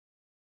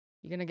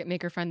 You're gonna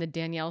make her find the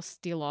Danielle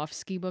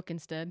Stilovsky book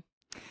instead.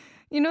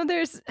 You know,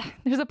 there's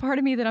a part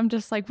of me that I'm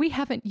just like, we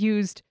haven't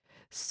used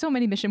so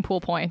many mission pool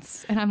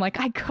points, and I'm like,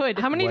 I could.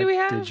 How many What do we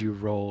have? did you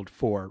roll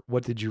for?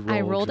 What did you roll?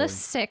 I rolled a Julie?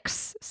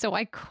 6, so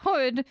I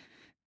could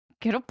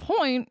get a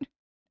point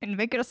and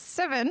make it a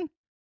 7.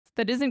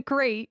 That isn't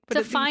great, but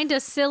To find a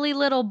silly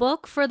little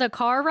book for the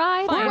car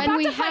ride? Fine. When about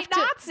we to have fight to,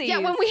 Nazis. yeah,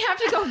 when we have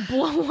to go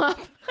blow up.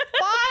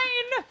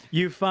 fine.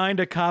 You find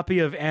a copy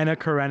of Anna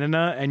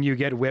Karenina and you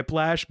get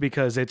whiplash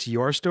because it's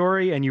your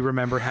story and you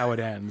remember how it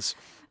ends.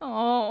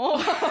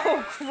 Oh,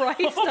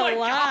 Christ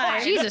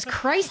alive. Jesus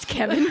Christ,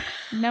 Kevin.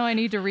 now I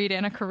need to read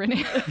Anna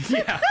Karenina.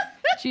 Yeah.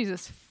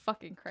 Jesus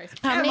fucking Christ.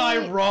 Am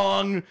I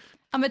wrong?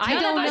 I'm a I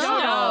don't I know.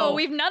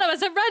 don't know. None of us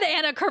have read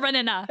Anna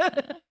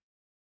Karenina.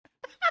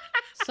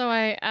 So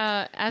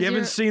as You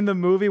haven't seen the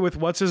movie with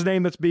what's his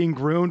name that's being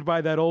groomed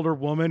by that older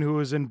woman who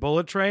was in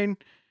Bullet Train?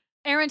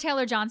 Aaron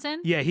Taylor Johnson.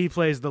 Yeah, he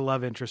plays the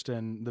love interest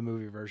in the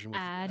movie version. With,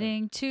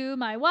 Adding to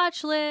my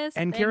watch list.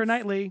 and Keira Thanks.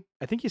 Knightley.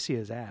 I think you see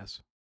his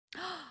ass.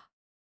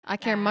 I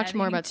care much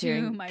more Adding about to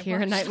seeing my Keira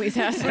watch Knightley's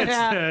list.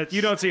 ass.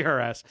 You don't see her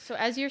ass. So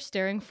as you're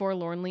staring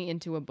forlornly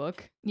into a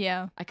book,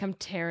 Yeah. I come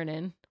tearing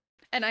in.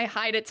 And I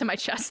hide it to my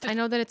chest. I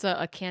know that it's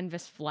a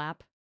canvas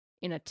flap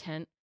in a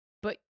tent,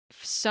 but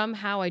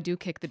somehow I do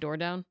kick the door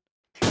down.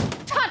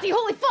 Tati,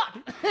 holy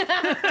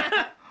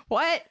fuck!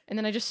 What? And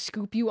then I just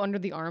scoop you under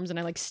the arms and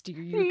I like steer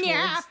you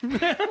Yeah.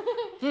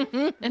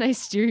 towards and I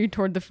steer you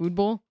toward the food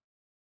bowl.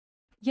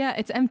 Yeah,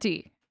 it's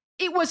empty.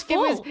 It was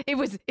full.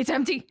 It's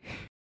empty.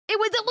 It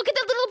was look at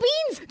the little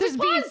beans. There's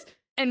beans.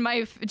 And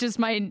my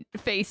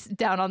face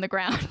down on the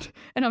ground.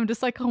 And I'm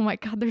just like, oh my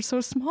God, they're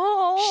so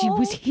small. She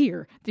was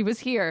here. He was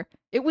here.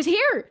 It was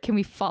here. Can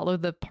we follow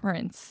the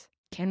prince?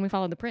 Can we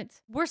follow the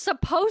prince? We're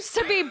supposed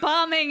to be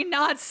bombing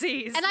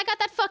Nazis. And I got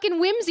that fucking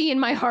whimsy in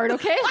my heart,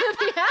 okay?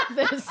 Let me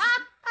have this.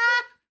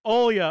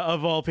 Olya,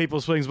 of all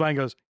people, swings by and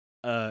goes,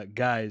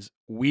 guys,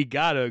 we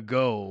gotta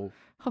go.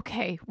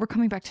 Okay, we're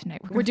coming back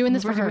tonight. We're doing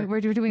this for her.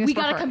 We're doing this We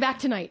for gotta her. come back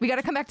tonight. We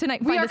gotta come back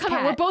tonight. We Find are this coming.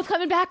 cat. We're both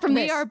coming back from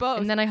We this. are both.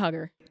 And then I hug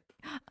her.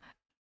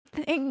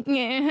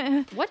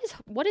 Yeah.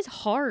 What is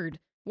hard?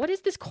 What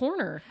is this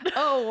corner?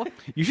 Oh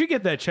You should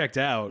get that checked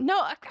out.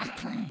 no!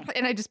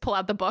 And I just pull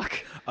out the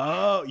book.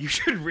 Oh, you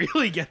should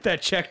really get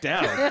that checked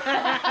out.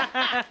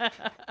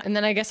 And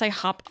then I guess I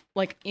hop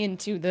like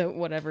into the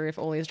whatever if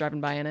Oli is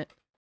driving by in it.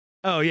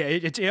 Oh, yeah.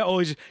 It's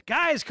always,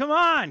 guys, come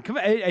on.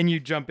 And you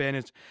jump in.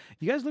 It's,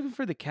 you guys looking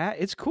for the cat?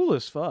 It's cool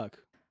as fuck.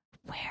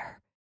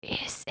 Where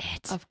is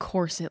it? Of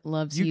course it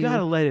loves You you.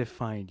 gotta let it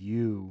find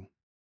you.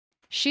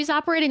 She's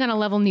operating on a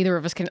level neither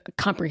of us can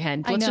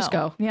comprehend. Let's just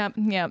go.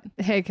 Yep.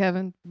 Hey,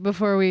 Kevin,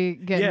 before we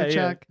get in Yeah, the yeah.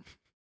 truck,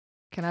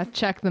 Can I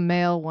check the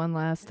mail one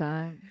last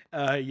time?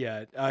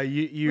 Yeah.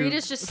 You.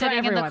 Rita's just For sitting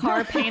in the everyone.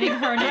 car painting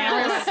her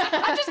nails.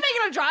 I'm just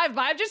making a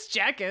drive-by. I'm just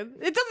checking.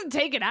 It doesn't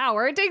take an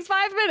hour. It takes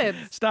 5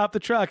 minutes. Stop the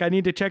truck. I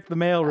need to check the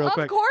mail real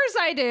quick. Of course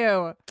I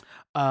do.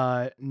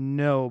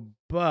 No,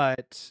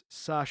 but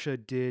Sasha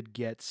did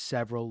get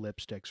several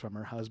lipsticks from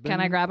her husband. Can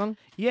I grab them?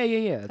 Yeah.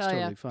 That's Hell yeah.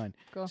 totally fine.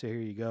 Cool. So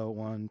here you go.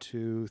 1,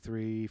 2,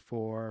 3,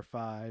 4,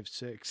 5,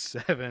 6,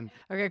 7.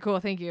 Okay, cool.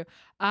 Thank you.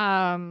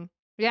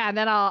 Yeah, and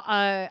then I'll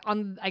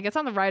I guess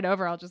on the ride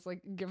over, I'll just like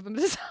give them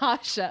to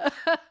Sasha.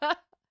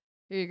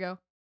 Here you go.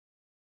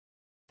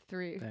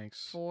 3,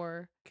 Thanks.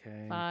 4,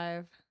 Okay.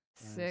 5,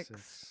 6.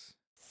 6.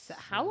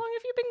 How long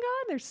have you been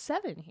gone? There's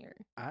 7 here.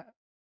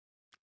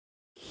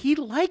 He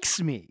likes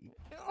me.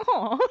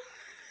 Oh,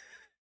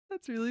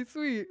 that's really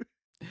sweet.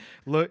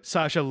 Look,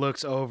 Sasha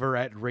looks over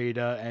at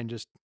Rita and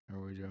just, are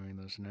we doing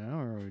this now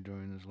or are we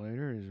doing this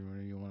later?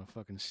 You want to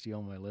fucking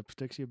steal my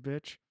lipsticks, you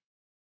bitch?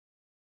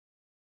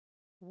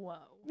 Whoa.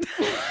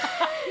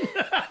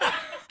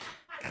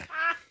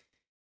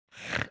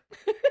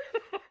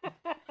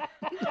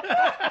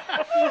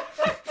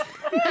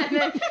 And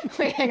then,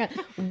 wait, hang on.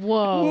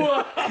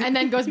 Whoa. And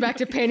then goes back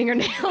to painting her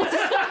nails.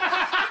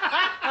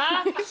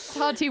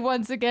 Tati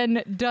once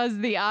again does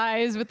the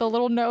eyes with the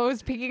little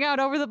nose peeking out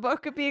over the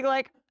book of being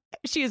like,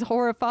 she is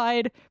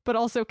horrified, but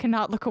also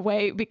cannot look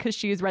away because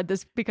she has read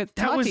this, because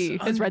Tati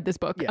has read this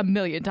book a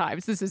million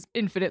times. This is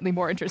infinitely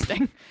more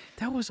interesting.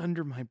 That was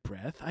under my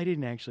breath. I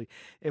didn't actually.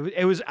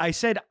 It was. I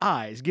said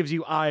eyes. Gives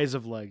you eyes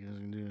of like.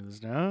 Do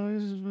this now.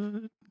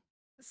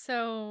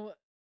 So,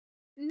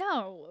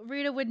 no,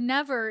 Rita would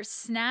never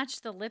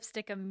snatch the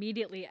lipstick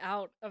immediately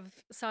out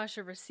of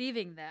Sasha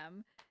receiving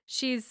them.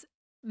 She's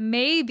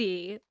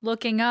maybe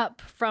looking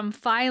up from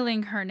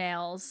filing her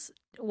nails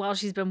while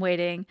she's been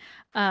waiting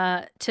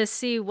to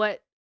see what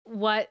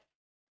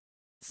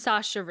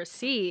Sasha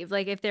received,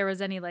 like if there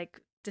was any like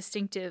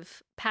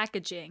distinctive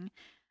packaging.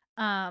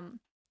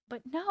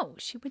 But no,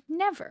 she would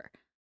never.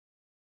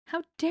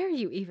 How dare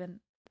you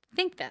even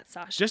think that,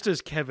 Sasha? Just as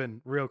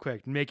Kevin, real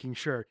quick, making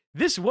sure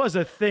this was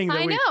a thing. That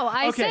I know.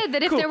 I said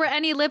that if there were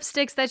any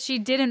lipsticks that she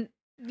didn't,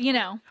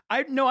 I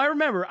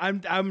remember.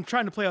 I'm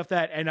trying to play off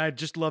that, and I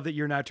just love that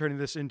you're not turning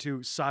this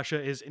into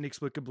Sasha is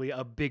inexplicably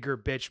a bigger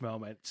bitch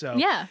moment. So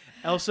Yeah.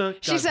 Elsa,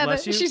 She God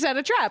bless you. set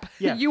a trap.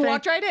 Yeah, You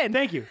walked right in.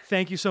 Thank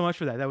you so much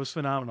for that. That was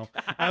phenomenal.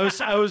 I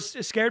was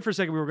scared for a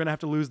second we were gonna have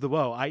to lose the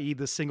woe, i.e.,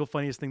 the single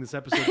funniest thing this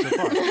episode so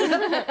far.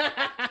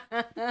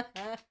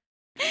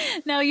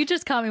 No, you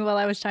just caught me while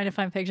I was trying to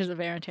find pictures of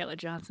Aaron Taylor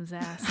Johnson's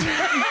ass.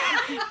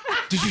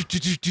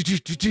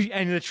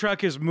 And the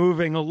truck is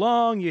moving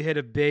along. You hit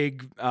a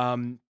big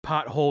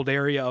potholed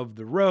area of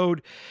the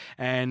road,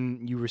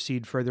 and you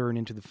recede further and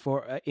into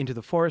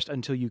the forest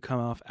until you come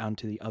off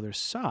onto the other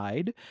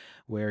side,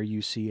 where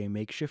you see a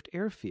makeshift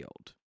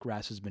airfield.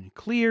 Grass has been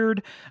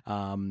cleared.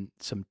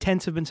 Some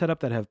tents have been set up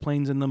that have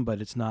planes in them,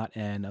 but it's not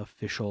an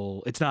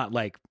official. It's not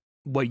like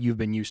what you've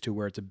been used to,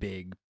 where it's a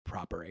big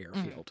proper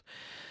airfield.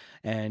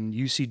 And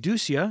you see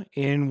Ducia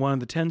in one of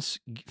the tents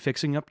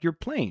fixing up your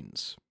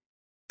planes.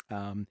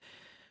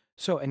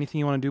 So anything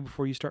you want to do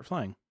before you start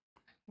flying?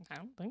 I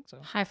don't think so.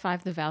 High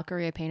five the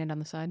Valkyrie I painted on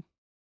the side.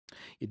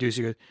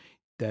 Ducia goes,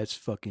 that's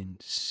fucking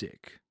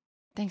sick.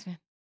 Thanks, man.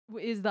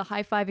 Is the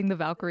high-fiving the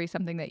Valkyrie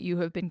something that you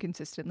have been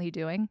consistently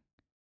doing?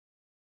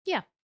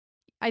 Yeah.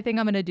 I think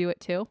I'm going to do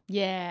it too.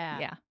 Yeah.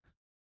 Yeah.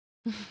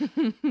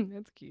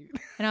 That's cute.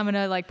 And I'm going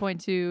to like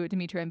point to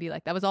Demetra and be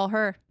like, that was all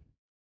her.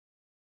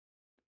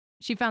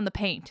 She found the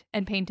paint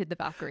and painted the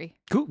Valkyrie.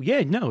 Cool.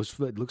 Yeah, no,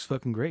 it looks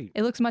fucking great.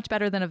 It looks much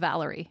better than a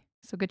Valerie.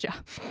 So good job.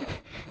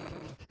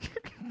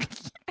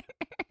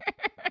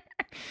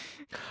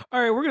 All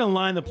right, we're going to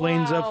line the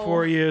planes up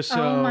for you.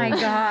 So Oh my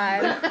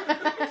God.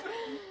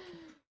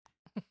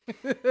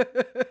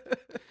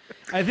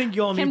 I think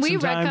you all Can need we some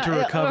time to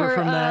recover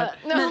from that.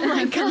 No,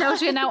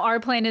 now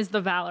our plane is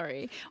the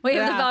Valerie. We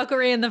have the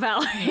Valkyrie and the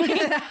Valerie.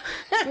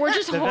 We're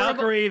just The horrible.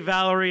 Valkyrie,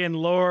 Valerie, and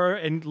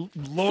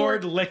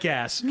Lord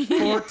Lickass.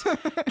 Fort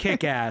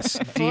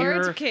Kickass.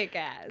 Dear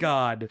kick-ass.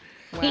 God.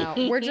 Wow.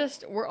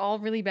 We're all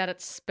really bad at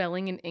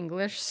spelling in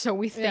English, so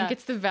we think Yeah.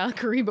 it's the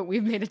Valkyrie, but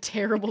we've made a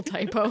terrible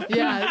typo.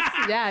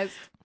 Yes.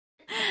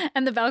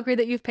 And the Valkyrie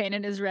that you've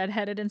painted is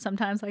redheaded and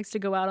sometimes likes to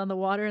go out on the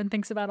water and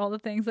thinks about all the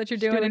things that you're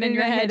doing. And in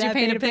your head, you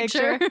paint a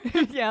picture.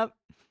 Yep.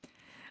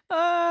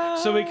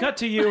 So we cut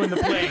to you in the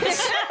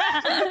planes.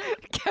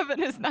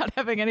 Kevin is not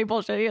having any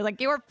bullshit. He's like,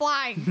 you were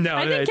flying. No,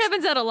 I think it's-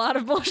 Kevin's had a lot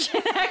of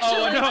bullshit, actually.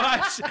 Oh no!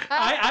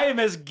 I am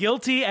as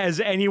guilty as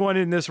anyone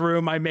in this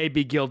room. I may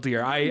be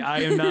guiltier.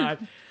 I am not.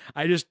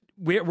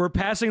 We're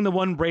passing the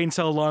one brain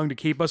cell along to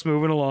keep us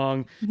moving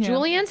along.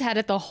 Julian's had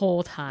it the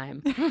whole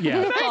time.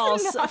 Yeah.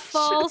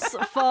 False.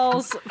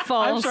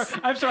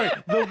 I'm sorry.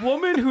 The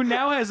woman who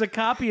now has a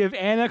copy of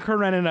Anna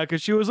Karenina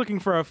because she was looking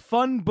for a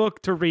fun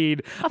book to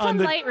read on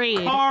the light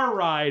read. car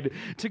ride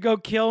to go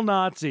kill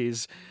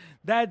Nazis.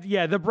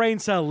 The brain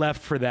cell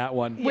left for that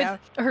one. With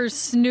her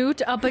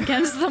snoot up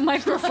against the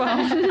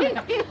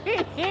microphone.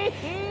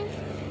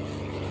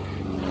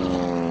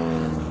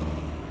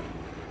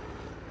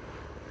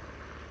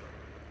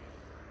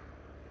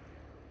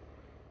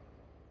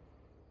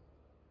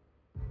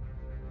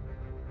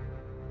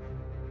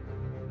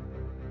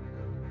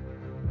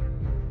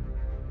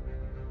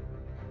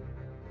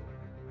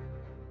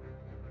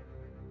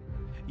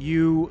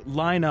 You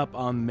line up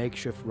on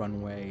makeshift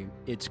runway.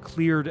 It's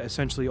cleared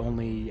essentially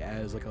only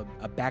as like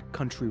a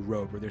backcountry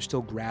road where there's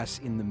still grass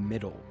in the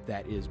middle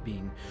that is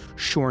being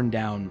shorn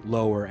down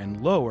lower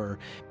and lower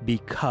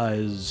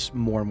because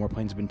more and more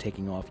planes have been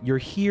taking off. You're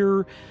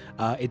here.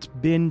 It's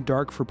been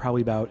dark for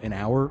probably about an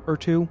hour or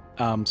two.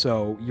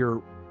 So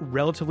you're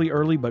relatively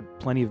early, but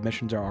plenty of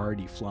missions are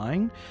already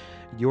flying.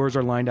 Yours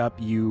are lined up.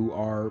 You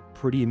are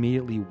pretty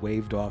immediately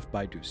waved off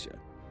by Ducia.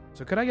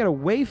 So could I get a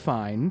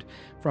wayfind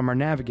from our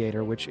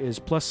navigator, which is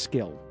plus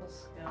skill?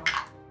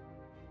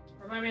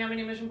 Remind me how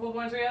many mission pool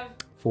points we have?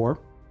 4.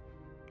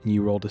 And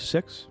you rolled a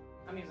 6.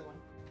 I'm using 1.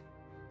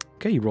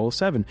 Okay, you roll a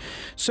 7.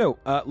 So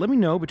let me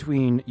know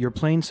between your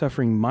plane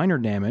suffering minor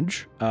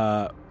damage, they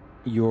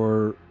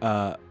are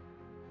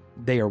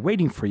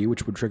waiting for you,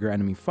 which would trigger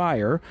enemy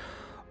fire,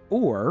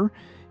 or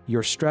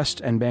you're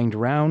stressed and banged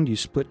around, you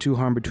split 2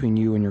 harm between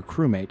you and your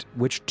crewmate.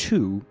 Which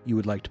 2 you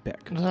would like to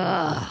pick?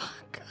 Ugh,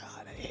 God,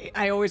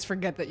 I always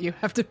forget that you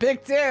have to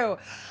pick 2. Yeah,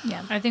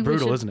 I think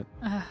Brutal, we should, isn't it?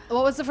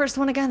 What was the first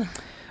one again?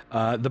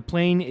 The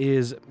plane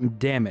is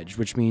damaged,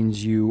 which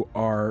means you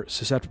are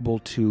susceptible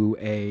to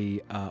a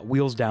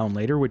wheels down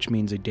later, which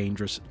means a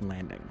dangerous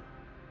landing.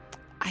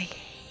 I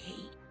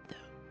hate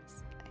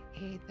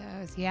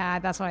those. Yeah,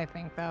 that's what I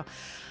think, though.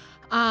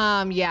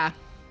 Yeah.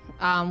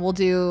 We'll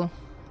do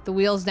the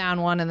wheels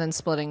down one and then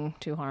splitting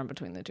 2 harm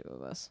between the 2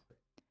 of us.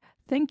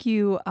 Thank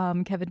you,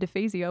 Kevin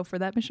DeFazio, for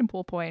that mission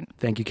pool point.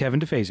 Thank you, Kevin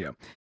DeFazio.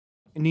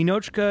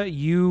 Ninochka,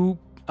 you,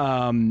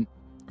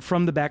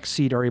 from the back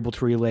seat, are able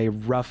to relay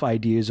rough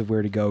ideas of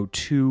where to go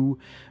to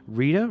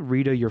Rita.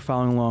 Rita, you're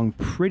following along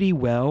pretty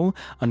well.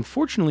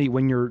 Unfortunately,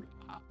 when you're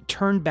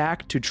turned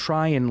back to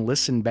try and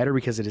listen better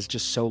because it is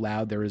just so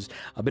loud, there is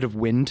a bit of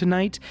wind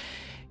tonight,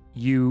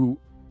 you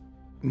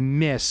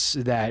miss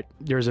that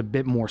there's a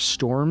bit more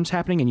storms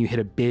happening and you hit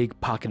a big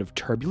pocket of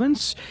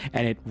turbulence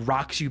and it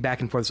rocks you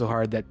back and forth so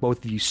hard that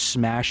both of you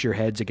smash your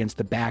heads against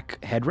the back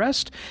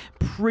headrest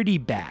pretty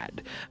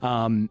bad.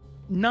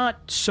 Not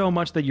so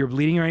much that you're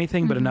bleeding or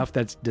anything, but enough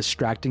that's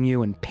distracting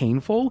you and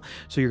painful.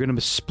 So you're going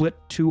to split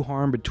 2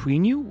 harm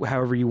between you,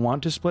 however you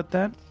want to split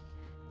that.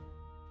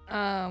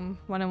 1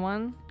 and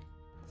 1.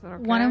 Is that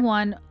okay? 1 and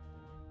 1.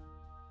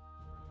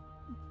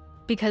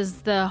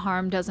 Because the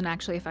harm doesn't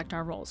actually affect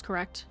our rolls,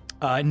 correct?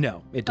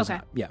 No, it does Okay.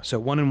 not. Yeah, so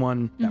 1 and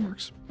 1, that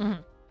works.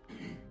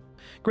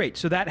 Great,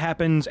 so that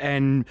happens,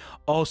 and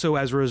also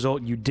as a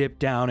result, you dip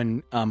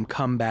down and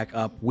come back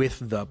up with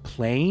the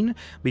plane.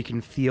 We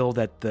can feel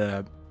that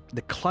the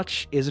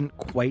clutch isn't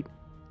quite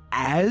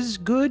as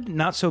good,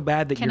 not so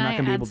bad that Can you're not I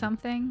going to be add able to...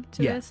 something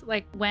to Yeah. this?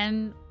 Like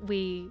when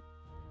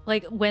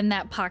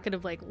that pocket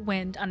of like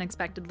wind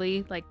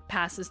unexpectedly like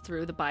passes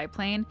through the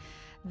biplane,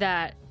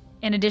 that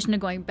in addition to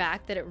going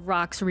back, that it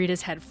rocks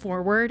Rita's head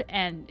forward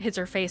and hits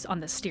her face on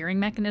the steering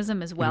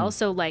mechanism as well.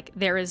 So like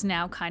there is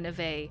now kind of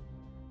a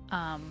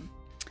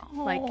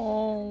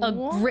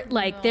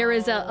there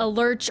is a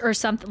lurch or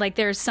something, like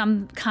there's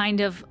some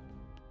kind of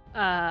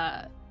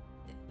a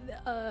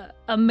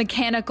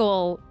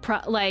mechanical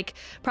problem.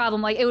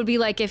 Like it would be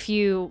like if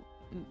you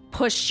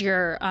push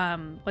your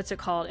what's it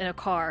called in a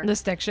car, The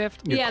stick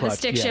shift. Your the clutch,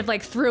 stick yeah. shift,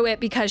 like through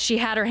it because she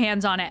had her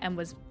hands on it and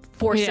was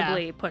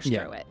forcibly pushed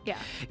Yeah. through it. Yeah.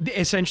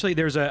 Essentially,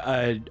 there's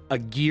a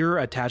gear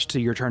attached to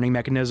your turning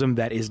mechanism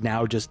that is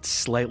now just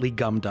slightly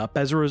gummed up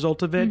as a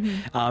result of it.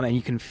 And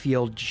you can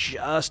feel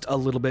just a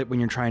little bit when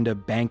you're trying to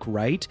bank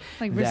right.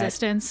 Like that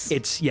resistance.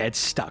 It's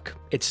stuck.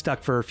 It's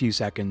stuck for a few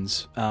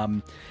seconds. Not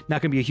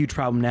going to be a huge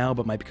problem now,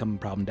 but might become a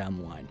problem down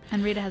the line.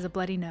 And Rita has a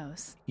bloody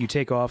nose. You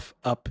take off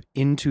up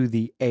into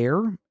the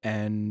air,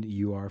 and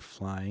you are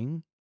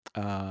flying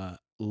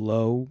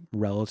low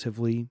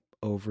relatively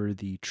over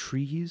the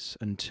trees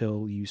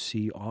until you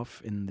see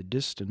off in the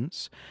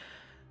distance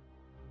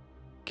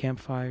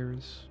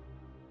campfires,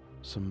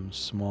 some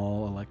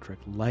small electric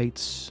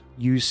lights.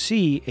 You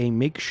see a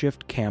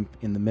makeshift camp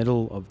in the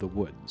middle of the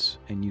woods,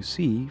 and you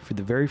see, for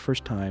the very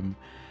first time,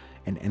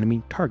 an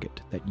enemy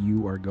target that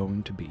you are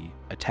going to be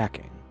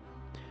attacking.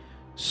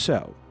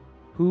 So,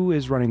 who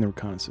is running the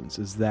reconnaissance?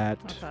 Is that...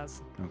 That's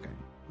us. Okay.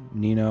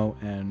 Nino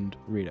and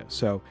Rita.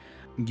 So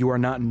you are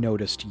not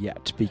noticed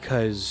yet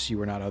because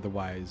you are not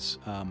otherwise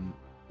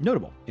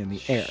notable in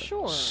the air.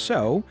 Sure.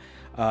 So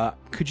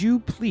could you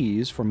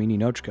please, for me,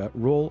 Ninochka,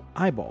 roll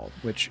eyeball,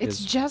 which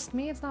It's is... just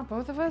me. It's not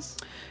both of us.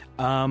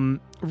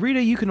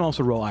 Rita, you can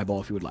also roll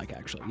eyeball if you would like,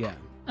 actually.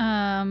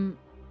 Yeah.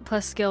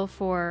 Plus skill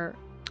for...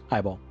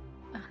 Eyeball.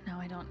 no,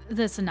 I don't.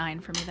 That's a 9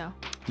 for me though.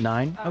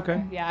 9?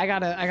 Okay. Yeah, I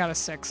got a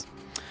 6.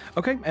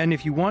 Okay, and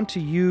if you want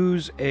to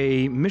use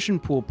a mission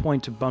pool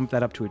point to bump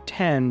that up to a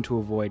 10 to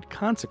avoid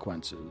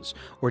consequences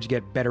or to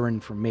get better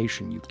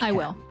information, you can. I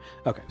will.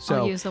 Okay, so...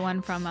 I'll use the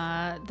one from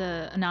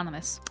the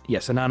Anonymous.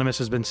 Yes, Anonymous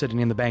has been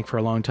sitting in the bank for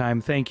a long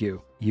time. Thank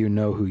you. You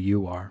know who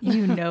you are.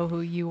 You know who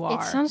you are.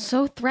 It sounds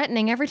so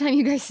threatening every time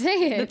you guys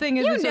say it. The thing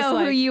is, You it's just know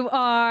like, who you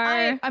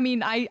are.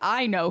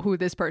 I know who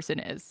this person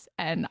is,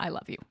 and I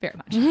love you very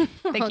much.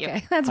 Thank you.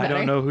 Okay, that's I better.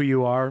 don't know who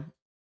you are,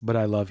 but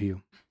I love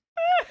you.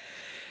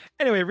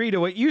 Anyway, Rita,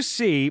 what you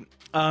see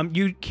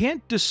You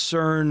can't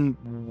discern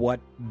what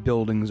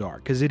buildings are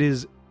because it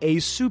is a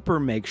super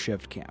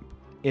makeshift camp.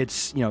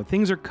 It's,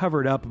 things are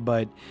covered up,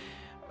 but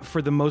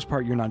for the most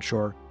part, you're not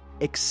sure,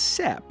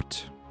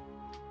 except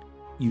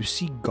you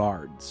see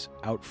guards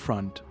out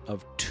front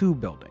of two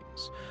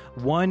buildings.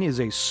 One is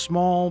a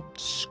small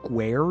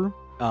square,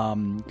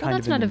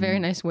 that's not a very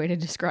nice way to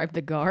describe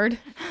the guard.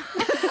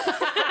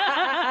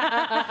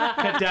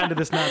 Cut down to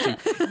this Nazi.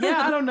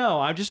 Yeah, I don't know.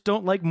 I just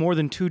don't like more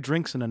than 2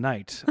 drinks in a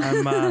night.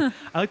 I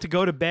like to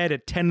go to bed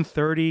at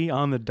 10:30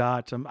 on the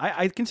dot.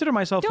 I consider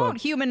myself Don't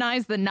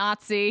humanize the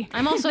Nazi.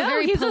 I'm also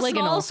very he's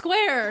polygonal. a small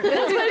square.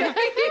 That's what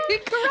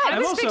correct. I I'm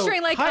was also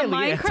picturing like a highly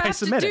Minecraft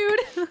anti-Semitic.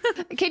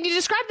 dude. Can you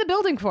describe the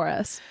building for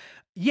us?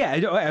 Yeah,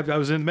 I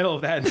was in the middle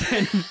of that. And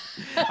then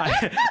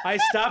I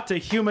stopped to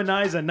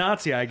humanize a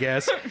Nazi, I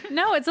guess.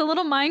 No, it's a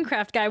little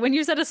Minecraft guy. When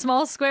you said a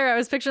small square, I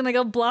was picturing like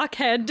a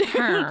blockhead dude.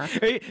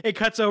 It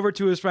cuts over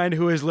to his friend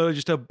who is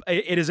literally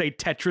it is a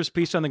Tetris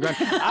piece on the ground.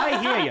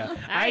 I hear you.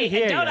 I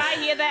hear you. Don't I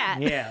hear that?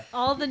 Yeah.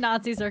 All the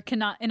Nazis are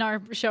in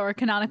our show are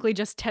canonically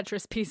just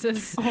Tetris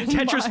pieces.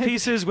 Tetris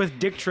pieces with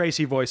Dick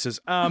Tracy voices.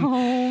 Oh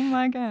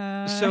my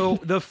god. So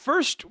the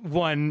first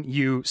one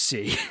you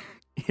see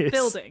is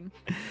Building.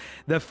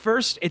 the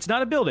first. It's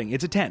not a building.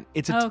 It's a tent.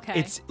 Okay.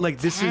 It's like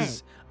this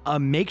is a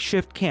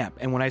makeshift camp.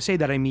 And when I say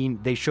that, I mean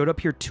they showed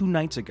up here 2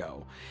 nights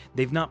ago.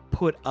 They've not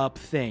put up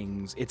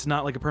things. It's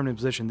not like a permanent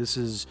position. This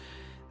is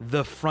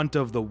the front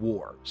of the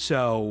war.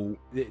 So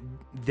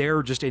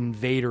they're just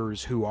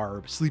invaders who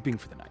are sleeping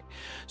for the night.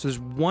 So there's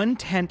one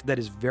tent that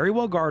is very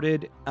well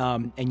guarded,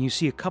 and you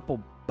see a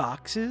couple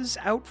boxes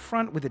out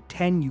front with a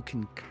 10. You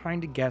can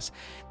kind of guess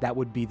that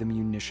would be the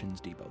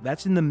munitions depot.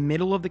 That's in the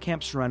middle of the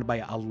camp, surrounded by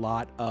a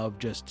lot of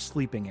just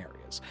sleeping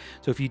areas.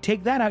 So if you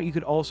take that out, you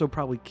could also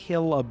probably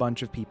kill a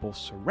bunch of people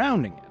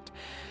surrounding it.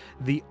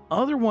 The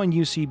other one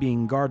you see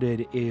being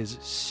guarded is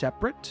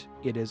separate.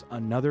 It is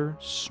another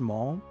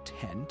small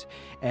tent,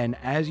 and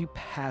as you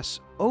pass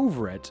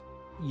over it,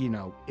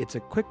 it's a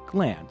quick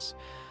glance.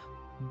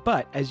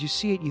 But as you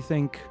see it, you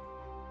think,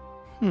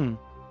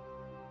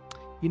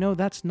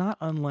 that's not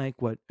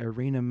unlike what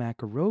Irina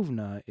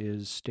Makarovna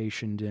is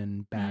stationed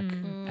in back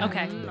at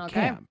Okay. the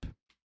camp.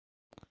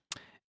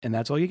 And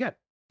that's all you get.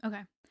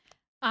 Okay.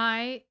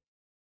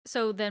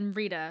 So then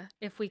Rita,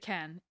 if we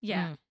can,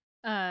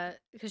 because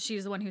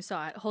she's the one who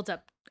saw it, holds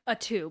up a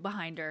 2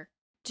 behind her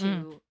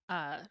to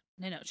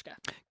Ninochka.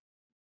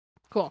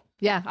 Cool.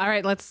 Yeah. All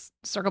right. Let's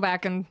circle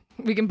back and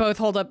we can both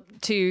hold up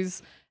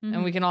 2s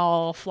and we can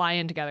all fly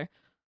in together.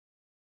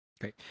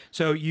 Okay.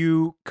 So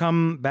you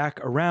come back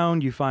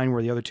around, you find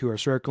where the other 2 are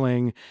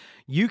circling.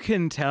 You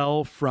can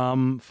tell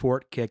from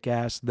Fort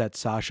Kickass that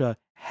Sasha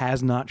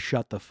has not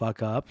shut the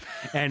fuck up,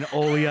 and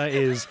Olia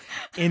is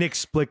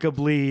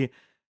inexplicably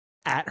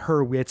at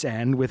her wit's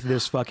end with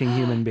this fucking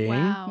human being.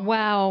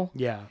 Wow.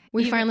 Yeah.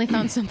 We finally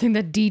found something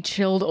that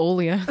de-chilled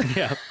Olia.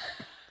 Yeah.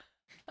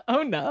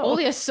 Oh no.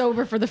 Olia's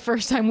sober for the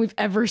first time we've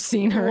ever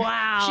seen her.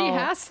 Wow. She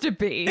has to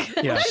be.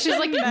 Yeah. She's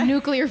like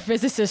nuclear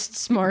physicist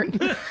smart.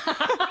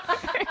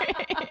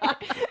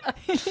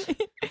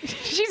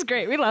 She's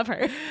great. We love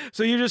her.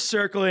 So you're just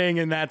circling,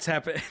 and that's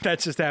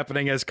just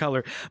happening as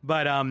color.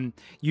 But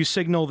you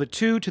signal the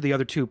 2 to the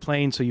other 2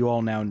 planes, so you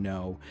all now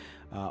know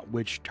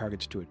which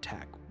targets to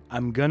attack.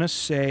 I'm gonna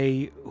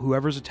say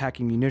whoever's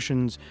attacking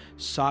munitions,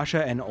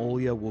 Sasha and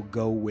Olia will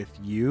go with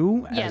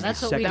you. Yeah, as that's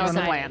the what we second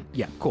decided. plan.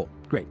 Yeah, cool,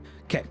 great.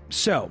 Okay,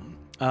 so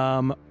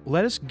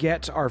let us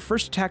get our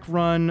first attack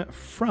run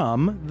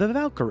from the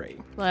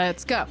Valkyrie.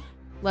 Let's go.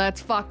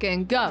 Let's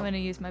fucking go. I'm gonna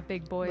use my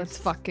big boys. Let's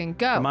fucking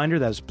go. Reminder,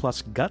 that is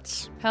plus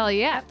guts. Hell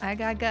yeah. I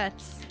got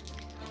guts.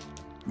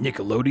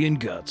 Nickelodeon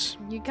guts.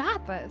 You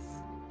got this.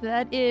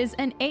 That is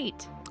an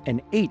 8. An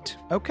 8.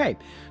 Okay,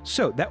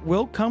 so that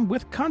will come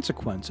with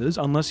consequences,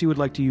 unless you would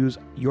like to use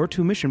your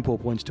 2 mission pool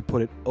points to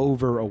put it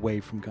over away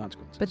from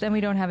consequences. But then we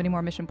don't have any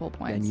more mission pull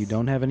points. Then you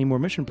don't have any more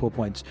mission pool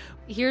points.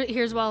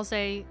 Here's what I'll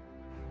say.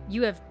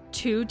 You have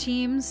 2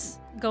 teams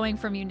going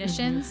for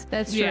munitions.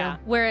 That's true. Yeah.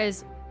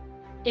 Whereas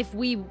if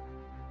we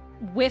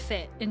whiff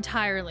it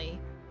entirely,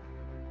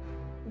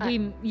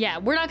 we're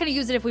not going to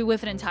use it if we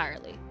whiff it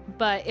entirely.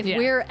 But if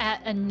we're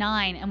at a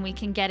 9 and we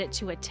can get it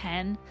to a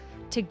 10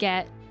 to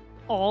get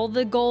all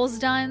the goals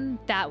done,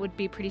 that would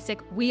be pretty sick.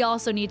 We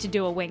also need to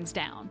do a wings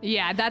down.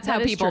 Yeah, that's That how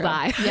is people true.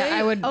 die. Yeah,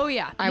 I would. Oh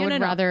yeah. I No, would no,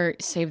 no. rather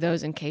save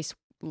those in case,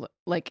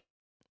 like,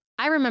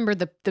 I remember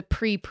the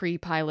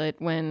pre-pilot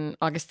when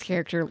August's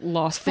character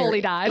lost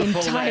Fully their died.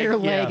 entire Full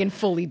leg, leg yeah. and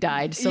fully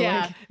died. So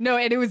yeah. like, No,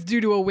 and it was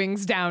due to a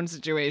wings down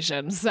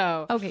situation.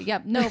 So Okay, yeah.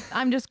 No,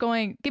 I'm just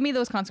going. Give me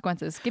those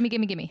consequences.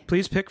 Gimme.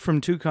 Please pick from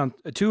 2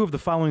 of the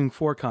following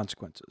 4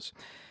 consequences.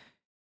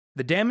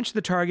 The damage to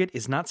the target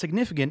is not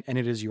significant, and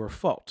it is your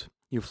fault.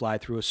 You fly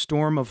through a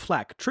storm of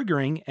flak,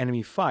 triggering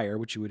enemy fire,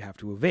 which you would have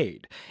to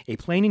evade. A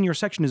plane in your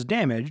section is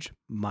damaged,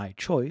 my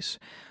choice,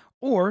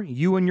 or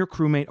you and your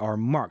crewmate are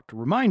marked.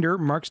 Reminder,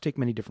 marks take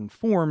many different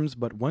forms,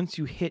 but once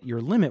you hit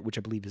your limit, which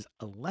I believe is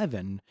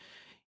 11,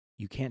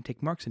 you can't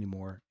take marks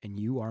anymore, and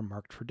you are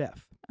marked for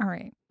death. All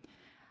right.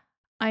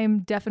 I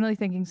am definitely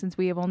thinking, since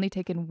we have only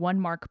taken one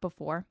mark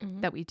before,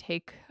 Mhm. that we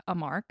take a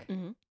mark.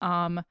 Mhm.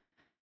 Um, I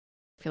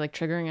feel like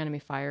triggering enemy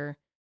fire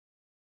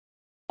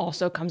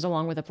also comes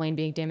along with a plane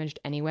being damaged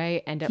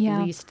anyway, and at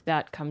Yeah. least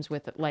that comes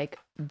with like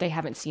they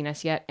haven't seen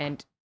us yet,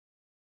 and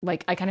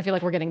like I kind of feel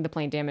like we're getting the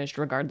plane damaged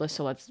regardless,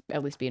 so let's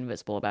at least be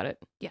invisible about it.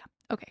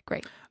 okay,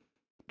 great.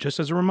 Just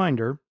as a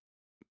reminder,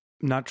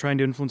 not trying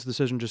to influence the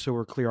decision, just so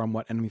we're clear on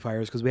what enemy fire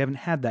is, because we haven't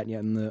had that yet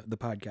in the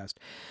podcast.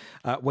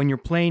 When your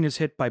plane is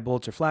hit by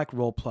bullets or flak,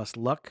 roll plus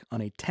luck. On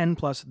a 10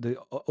 plus, the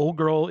old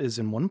girl is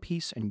in one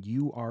piece and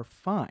you are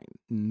fine.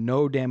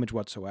 No damage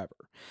whatsoever.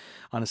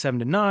 On a 7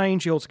 to 9,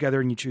 she holds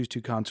together and you choose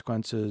 2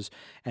 consequences.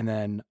 And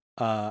then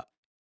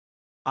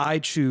I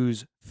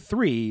choose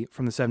 3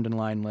 from the 7 to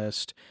 9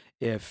 list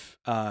if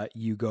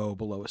you go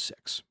below a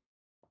 6.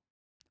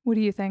 What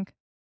do you think?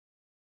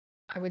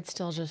 I would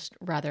still just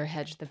rather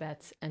hedge the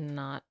bets and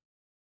not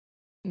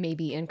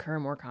maybe incur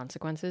more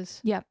consequences.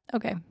 Yeah.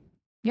 Okay.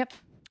 Yep.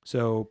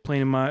 So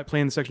plane in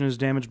the section is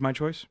damaged, my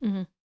choice?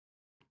 Mhm.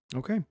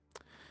 Okay.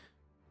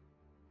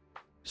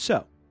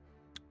 So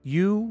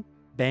you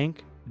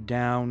bank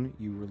down,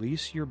 you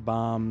release your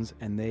bombs,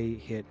 and they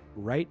hit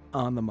right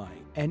on the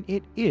money. And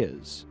it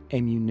is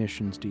a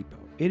munitions depot.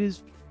 It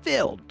is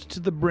filled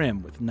to the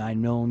brim with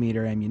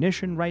 9mm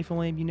ammunition,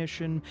 rifle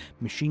ammunition,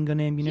 machine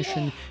gun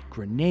ammunition,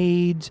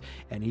 grenades,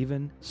 and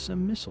even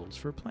some missiles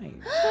for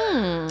planes.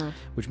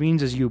 Which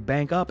means as you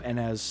bank up and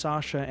as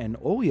Sasha and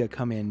Olya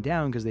come in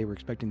down, because they were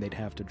expecting they'd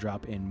have to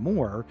drop in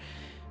more,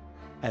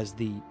 as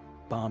the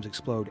bombs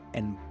explode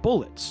and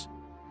bullets,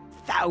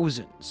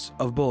 thousands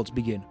of bullets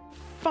begin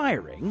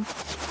firing,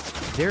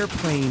 their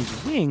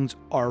plane's wings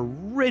are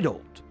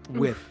riddled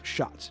with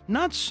shots.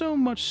 Not so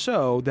much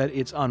so that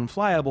it's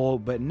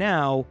unflyable, but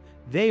now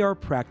they are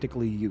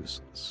practically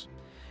useless.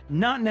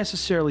 Not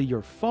necessarily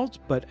your fault,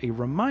 but a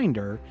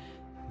reminder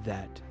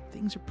that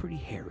things are pretty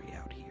hairy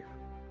out here.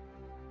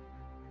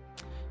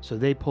 So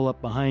they pull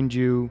up behind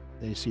you,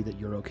 they see that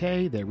you're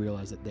okay, they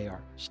realize that they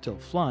are still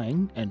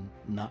flying and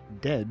not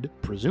dead,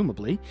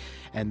 presumably,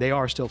 and they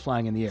are still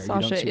flying in the air. You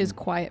don't Sasha see is them.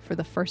 quiet for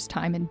the first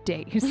time in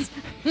days.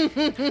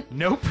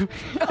 Nope.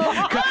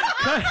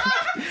 cut.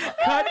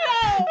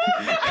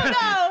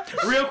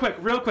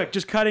 Real quick.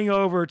 Just cutting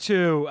over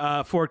to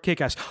Fort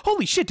Kickass.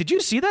 Holy shit! Did you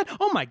see that?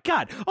 Oh my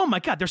god!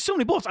 There's so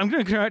many bullets. I'm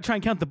gonna try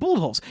and count the bullet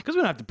holes because we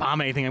don't have to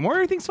bomb anything anymore.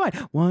 Everything's fine.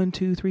 1,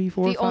 2, 3,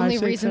 4, The 5, only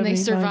 6, reason 7, they 8,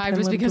 9, survived 10,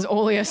 was 11, because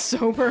 12. Olya's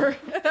sober.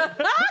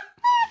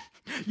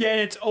 Yeah,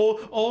 and it's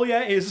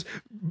Olya is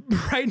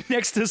right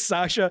next to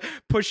Sasha,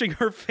 pushing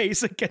her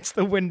face against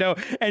the window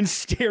and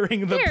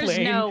staring the There's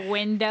plane. no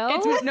window.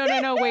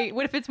 No. Wait.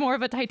 What if it's more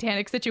of a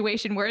Titanic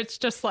situation where it's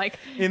just like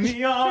In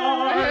the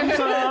arms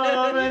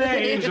of an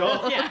angel.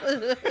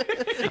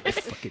 I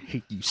fucking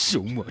hate you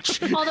so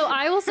much. Although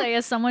I will say,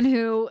 as someone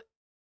who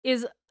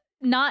is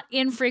not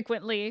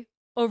infrequently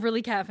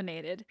overly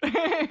caffeinated,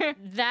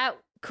 that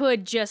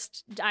could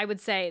just, I would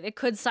say, it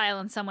could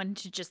silence someone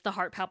to just the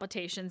heart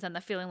palpitations and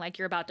the feeling like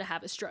you're about to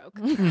have a stroke.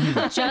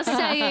 Just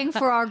saying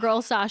for our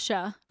girl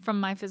Sasha from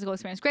my physical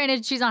experience.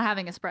 Granted, she's not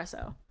having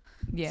espresso.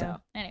 yeah. So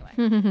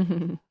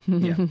anyway,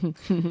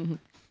 Yeah.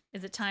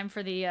 is it time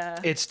for the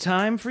It's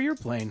time for your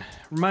plane.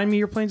 Remind me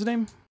your plane's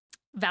name?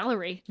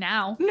 Valerie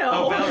now?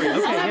 Oh, Valerie.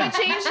 Okay, yeah.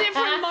 Changed it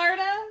from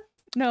Marta.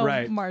 No,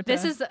 Right. Marta.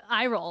 This is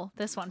I roll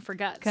this one for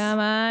guts. Come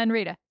on,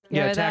 Rita.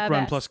 Yeah, You're attack, the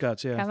run, best. plus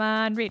guts, yeah. Come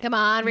on, Rita. Come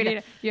on,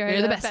 Rita.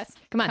 You're the best.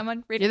 Come on. Come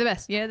on, Rita. You're the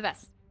best. You're the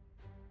best.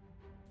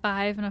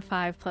 5 and a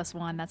 5 plus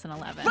 1. That's an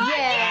 11.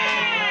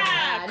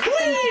 Yeah!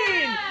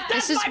 Queen!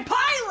 This is my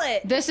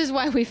pilot! This is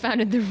why we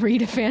founded the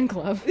Rita fan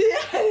club.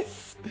 Yes!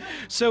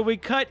 So we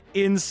cut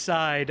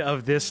inside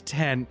of this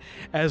tent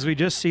as we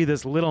just see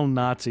this little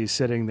Nazi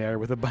sitting there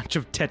with a bunch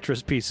of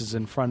Tetris pieces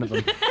in front of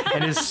him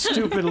and his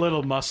stupid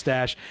little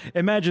mustache.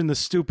 Imagine the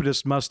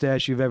stupidest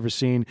mustache you've ever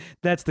seen.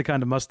 That's the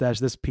kind of mustache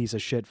this piece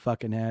of shit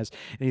fucking has.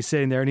 And he's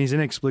sitting there and he's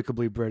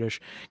inexplicably British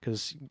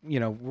because,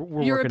 you know,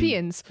 we're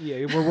Europeans.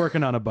 we're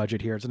working on a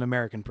budget here. It's an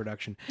American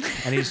production.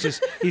 And he's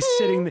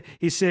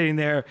sitting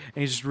there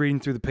and he's just reading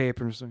through the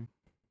paper and saying,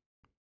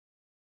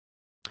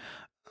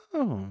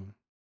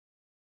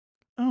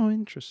 Oh,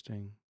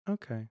 interesting.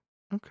 Okay.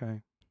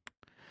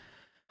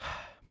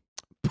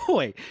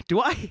 Boy, do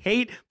I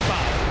hate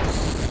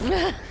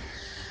Bob.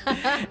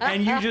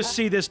 And you just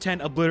see this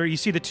tent obliterate. You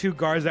see the 2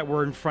 guards that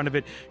were in front of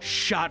it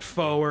shot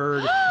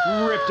forward,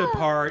 ripped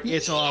apart.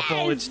 It's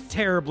awful. It's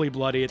terribly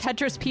bloody. It's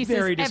Tetris pieces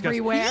very disgusting.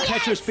 everywhere.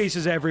 Tetris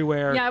pieces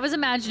everywhere. Yeah, I was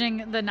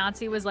imagining the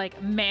Nazi was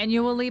like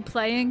manually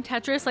playing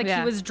Tetris, like Yeah.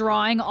 he was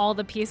drawing all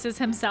the pieces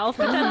himself,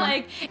 but then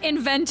like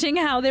inventing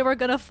how they were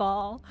gonna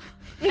fall.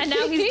 And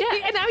now he's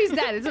dead. And now he's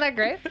dead. Isn't that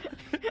great?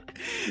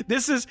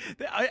 This is,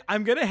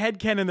 I'm going to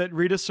headcanon that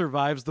Rita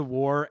survives the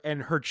war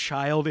and her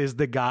child is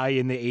the guy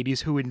in the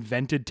 80s who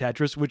invented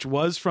Tetris, which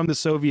was from the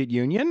Soviet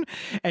Union.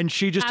 And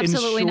she just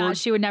Absolutely ensured... not.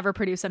 She would never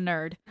produce a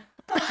nerd.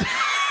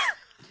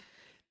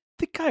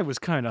 The guy was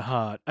kind of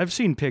hot. I've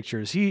seen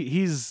pictures.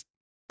 He's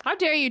How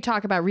dare you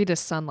talk about Rita's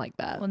son like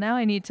that? Well, now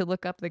I need to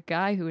look up the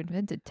guy who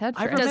invented Tetris.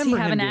 I Does he remember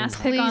have him an being ass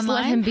hot. pick Please online?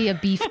 let him be a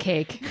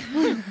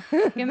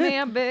beefcake. Give me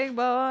a big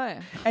boy.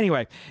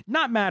 Anyway,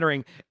 not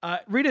mattering.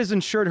 Rita's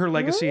insured her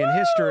legacy and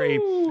history,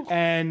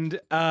 and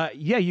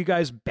you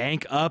guys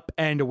bank up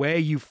and away.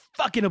 You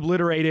fucking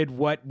obliterated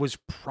what was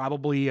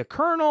probably a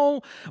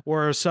colonel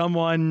or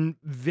someone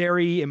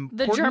very The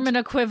important. German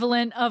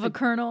equivalent of a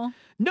colonel.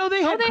 No,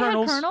 they had They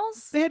colonels. had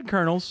colonels? They had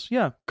colonels.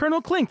 Yeah,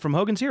 Colonel Klink from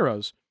Hogan's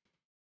Heroes.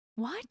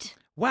 What?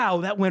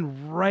 Wow, that went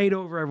right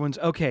over everyone's.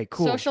 Okay,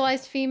 cool.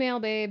 Socialized female,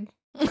 babe.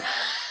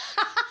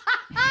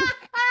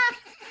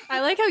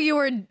 I like how you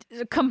were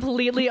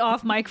completely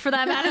off mic for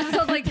that, Madison. So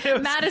I was like,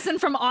 Madison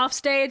from off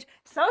stage,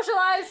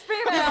 socialized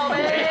female,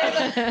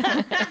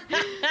 babe.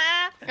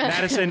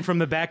 Madison from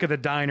the back of the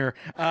diner.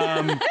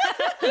 Oh,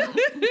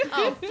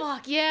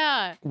 fuck,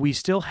 yeah. We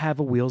still have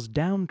a wheels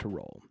down to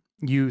roll.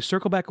 You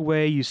circle back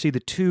away, you see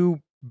the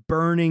two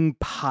burning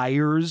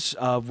pyres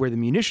of where the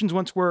munitions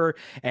once were,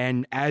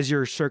 and as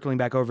you're circling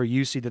back over,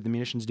 you see that the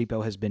munitions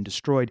depot has been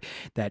destroyed,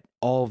 that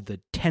all of the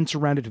tents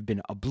around it have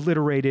been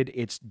obliterated,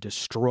 it's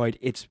destroyed.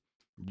 It's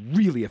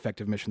really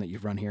effective mission that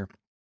you've run here.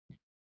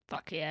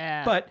 Fuck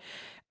yeah. But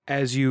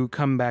as you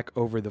come back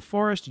over the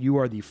forest, you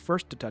are the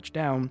first to touch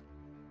down,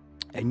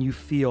 and you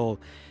feel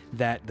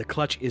that the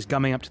clutch is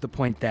gumming up to the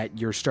point that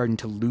you're starting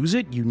to lose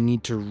it. You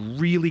need to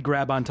really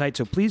grab on tight.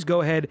 So please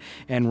go ahead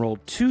and roll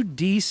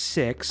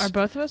 2d6. Are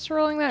both of us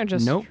rolling that or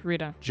just Nope.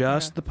 Rita?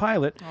 Just the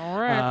pilot. All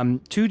right.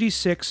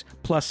 2d6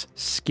 plus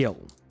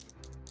skill.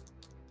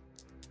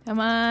 Come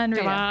on,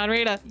 Rita. Come on,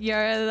 Rita.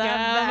 You're the Come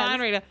best. on,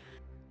 Rita.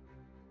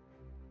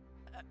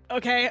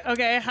 Okay.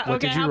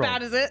 What did you How roll?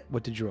 bad is it?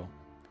 What did you roll?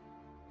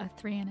 A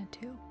 3 and a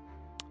 2.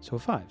 So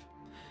 5.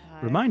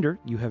 Reminder,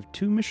 you have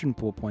 2 mission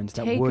pool points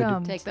that Take would...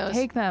 'em. Take those.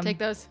 Take them. Take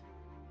those.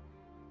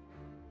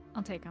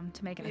 I'll take them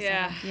to make it a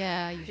Yeah. 7.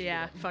 Yeah, you should.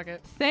 Yeah. Fuck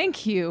it.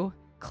 Thank you,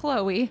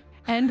 Chloe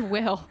and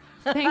Will.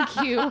 Thank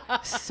you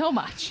so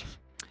much.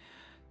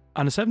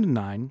 On a 7 to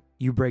 9,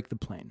 you break the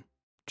plane.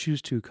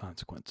 Choose 2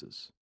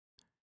 consequences.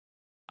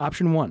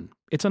 Option 1,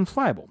 it's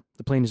unflyable.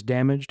 The plane is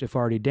damaged. If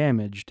already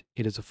damaged,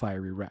 it is a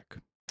fiery wreck.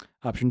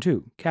 Option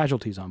 2,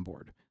 casualties on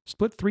board.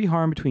 Split 3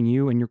 harm between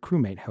you and your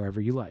crewmate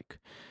however you like.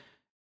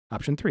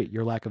 Option 3,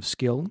 your lack of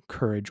skill,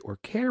 courage, or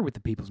care with the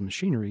people's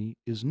machinery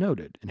is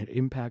noted, and it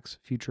impacts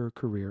future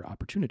career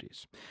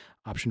opportunities.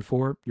 Option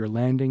 4, your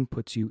landing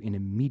puts you in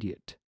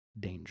immediate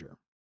danger.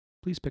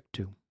 Please pick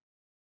 2.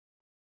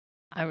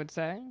 I would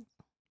say,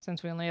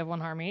 since we only have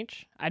 1 harm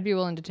each, I'd be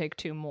willing to take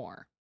 2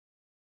 more.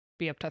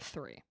 Be up to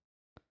 3.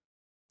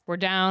 We're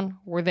down,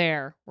 we're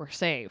there, we're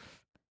safe.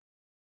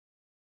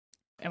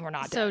 And we're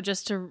not So dead.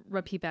 just to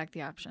repeat back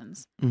the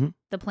options. Mhm.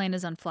 The plane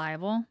is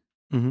unflyable.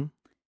 Mm-hmm.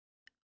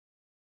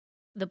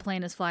 The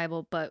plane is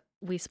flyable, but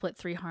we split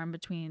 3 harm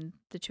between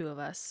the 2 of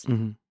us.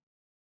 Mm-hmm.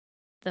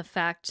 The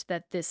fact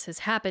that this has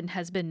happened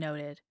has been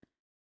noted.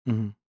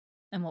 Mm-hmm.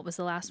 And what was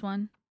the last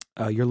one?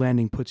 Your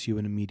landing puts you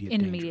in immediate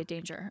danger. Immediate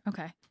danger.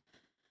 Okay.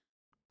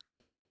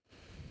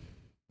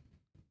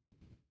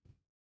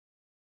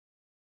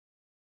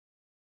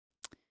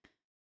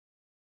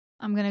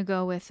 I'm going to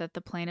go with that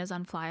the plane is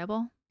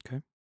unflyable.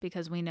 Okay.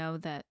 Because we know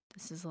that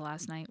this is the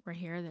last night we're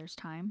here. There's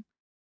time.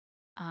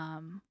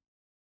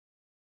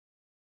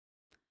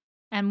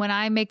 And when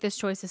I make this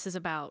choice, this is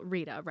about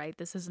Rita, right?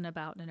 This isn't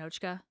about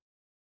Ninochka?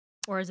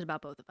 Or is it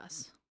about both of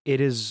us?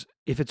 It is,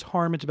 if it's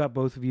harm, it's about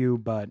both of you,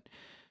 but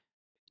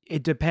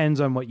it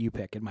depends on what you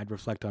pick. It might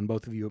reflect on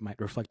both of you. It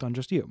might reflect on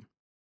just you.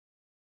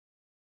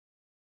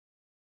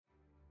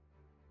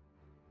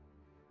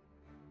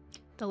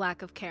 The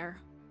lack of care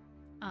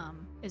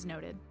is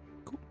noted.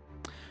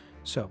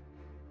 So,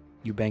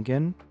 you bank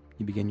in,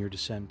 you begin your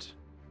descent,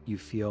 you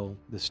feel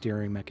the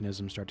steering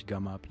mechanism start to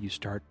gum up, you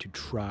start to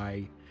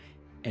try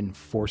and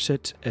force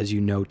it as you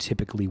know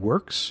typically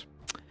works,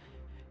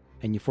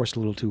 and you force it a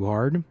little too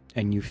hard,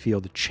 and you feel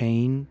the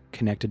chain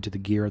connected to the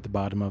gear at the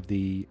bottom of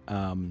the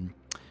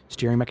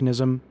steering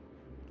mechanism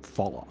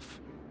fall off.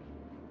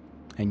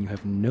 And you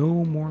have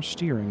no more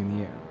steering in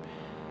the air.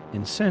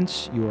 And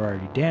since you are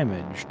already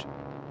damaged,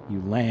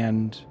 you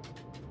land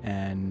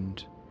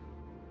and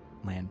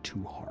land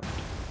too hard.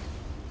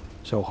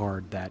 So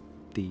hard that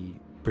the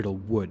brittle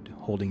wood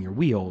holding your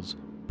wheels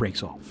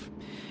breaks off.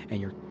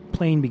 And your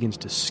plane begins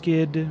to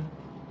skid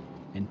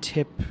and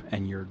tip,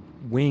 and your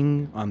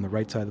wing on the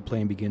right side of the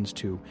plane begins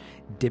to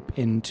dip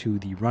into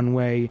the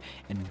runway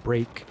and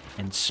break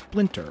and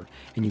splinter.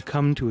 And you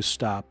come to a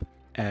stop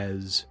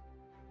as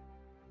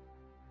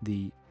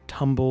the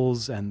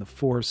tumbles and the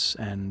force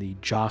and the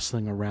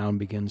jostling around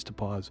begins to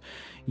pause.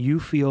 You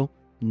feel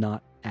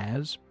not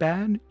as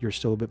bad. You're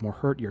still a bit more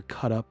hurt. You're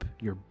cut up.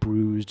 You're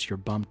bruised. You're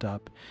bumped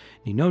up.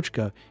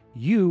 Ninochka,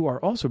 you are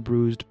also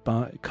bruised,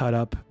 cut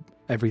up,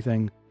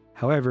 everything.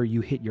 However, you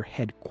hit your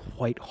head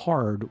quite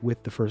hard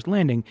with the first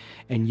landing,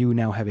 and you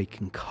now have a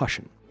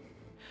concussion.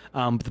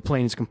 But the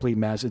plane is a complete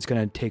mess. It's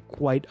going to take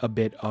quite a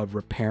bit of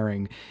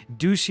repairing.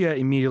 Ducia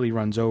immediately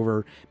runs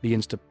over,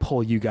 begins to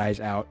pull you guys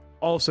out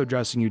also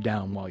dressing you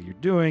down while you're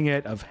doing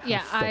it. Of how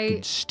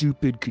fucking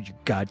stupid could you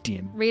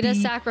goddamn Rita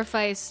be?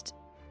 sacrificed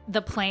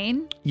the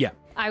plane. Yeah.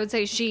 I would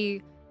say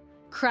she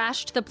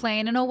crashed the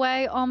plane in a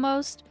way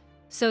almost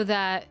so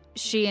that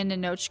she and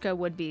Ninochka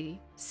would be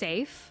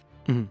safe.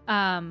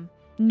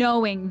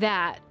 Knowing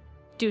that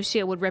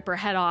Ducia would rip her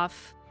head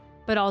off,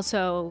 but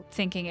also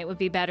thinking it would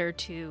be better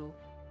to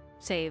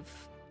save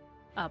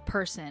a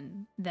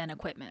person than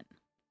equipment.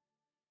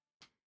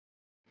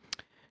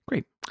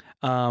 Great.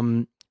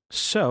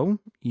 So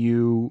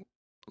you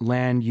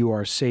land, you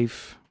are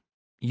safe.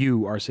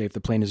 You are safe.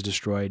 The plane is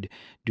destroyed.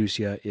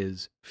 Ducia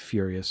is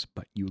furious,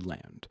 but you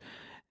land.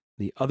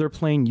 The other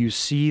plane, you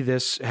see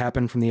this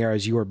happen from the air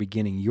as you are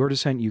beginning your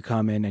descent. You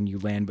come in and you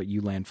land, but you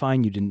land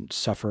fine. You didn't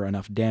suffer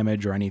enough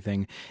damage or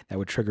anything that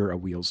would trigger a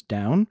wheels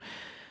down.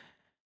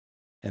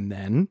 And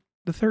then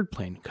the third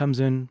plane comes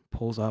in,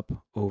 pulls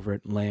up over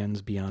it,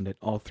 lands beyond it.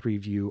 All three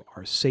of you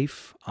are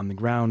safe on the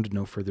ground.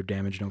 No further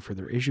damage, no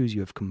further issues.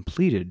 You have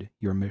completed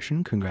your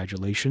mission.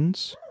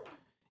 Congratulations.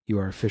 You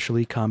are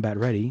officially combat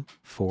ready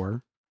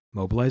for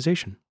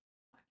mobilization.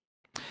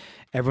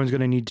 Everyone's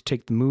going to need to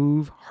take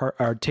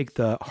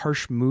the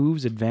harsh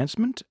moves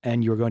advancement,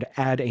 and you're going to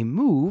add a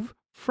move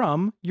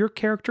from your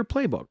character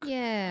playbook.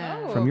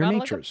 Yeah. From your gotta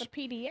natures. Look up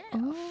the PDF.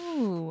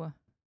 Oh.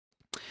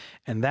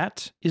 And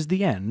that is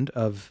the end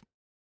of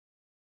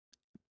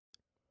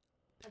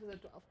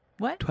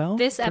What? 12?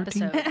 This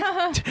 13?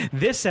 episode.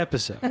 This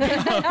episode.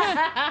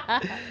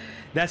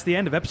 That's the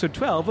end of episode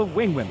 12 of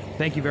Wing Women.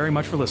 Thank you very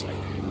much for listening.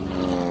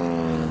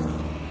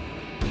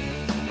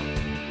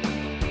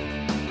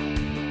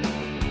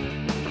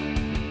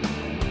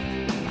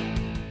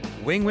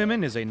 Wing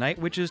Women is a Night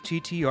Witches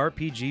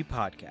TTRPG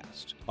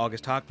podcast.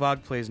 August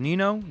Hochvog plays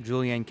Nino,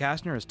 Julianne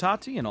Kastner is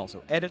Tati and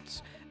also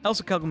edits,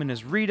 Elsa Kugelman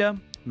is Rita,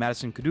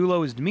 Madison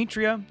Cadulo is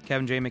Demetria,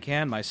 Kevin J.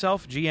 McCann,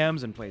 myself,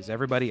 GMs, and plays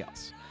everybody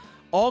else.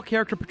 All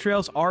character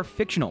portrayals are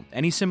fictional.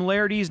 Any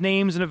similarities,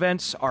 names, and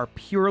events are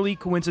purely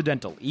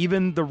coincidental,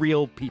 even the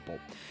real people.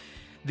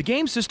 The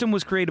game system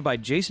was created by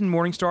Jason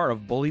Morningstar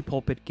of Bully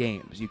Pulpit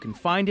Games. You can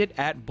find it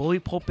at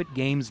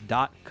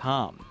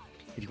bullypulpitgames.com.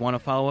 If you want to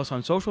follow us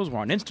on socials, we're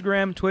on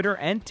Instagram, Twitter,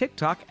 and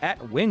TikTok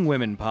at Wing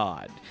Women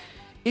Pod.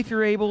 If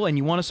you're able and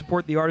you want to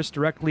support the artist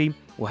directly,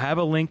 we'll have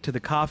a link to the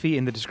coffee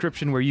in the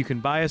description where you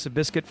can buy us a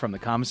biscuit from the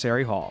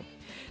commissary hall.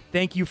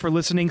 Thank you for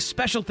listening.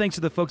 Special thanks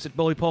to the folks at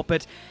Bully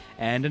Pulpit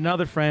and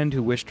another friend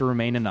who wished to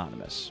remain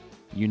anonymous.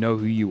 You know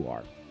who you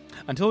are.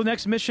 Until the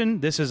next mission,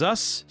 this is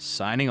us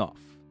signing off.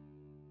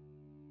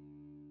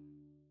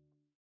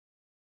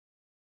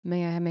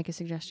 May I make a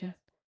suggestion?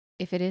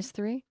 If it is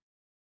 3,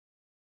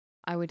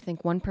 I would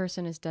think one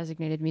person is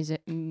designated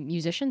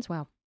musicians.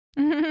 Wow.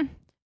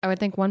 I would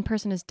think one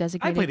person is I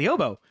designated. play the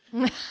oboe.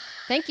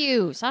 Thank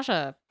you,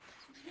 Sasha.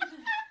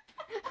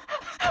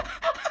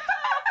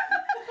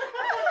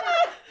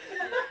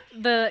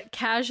 The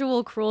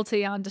casual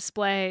cruelty on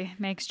display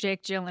makes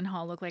Jake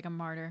Gyllenhaal look like a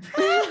martyr.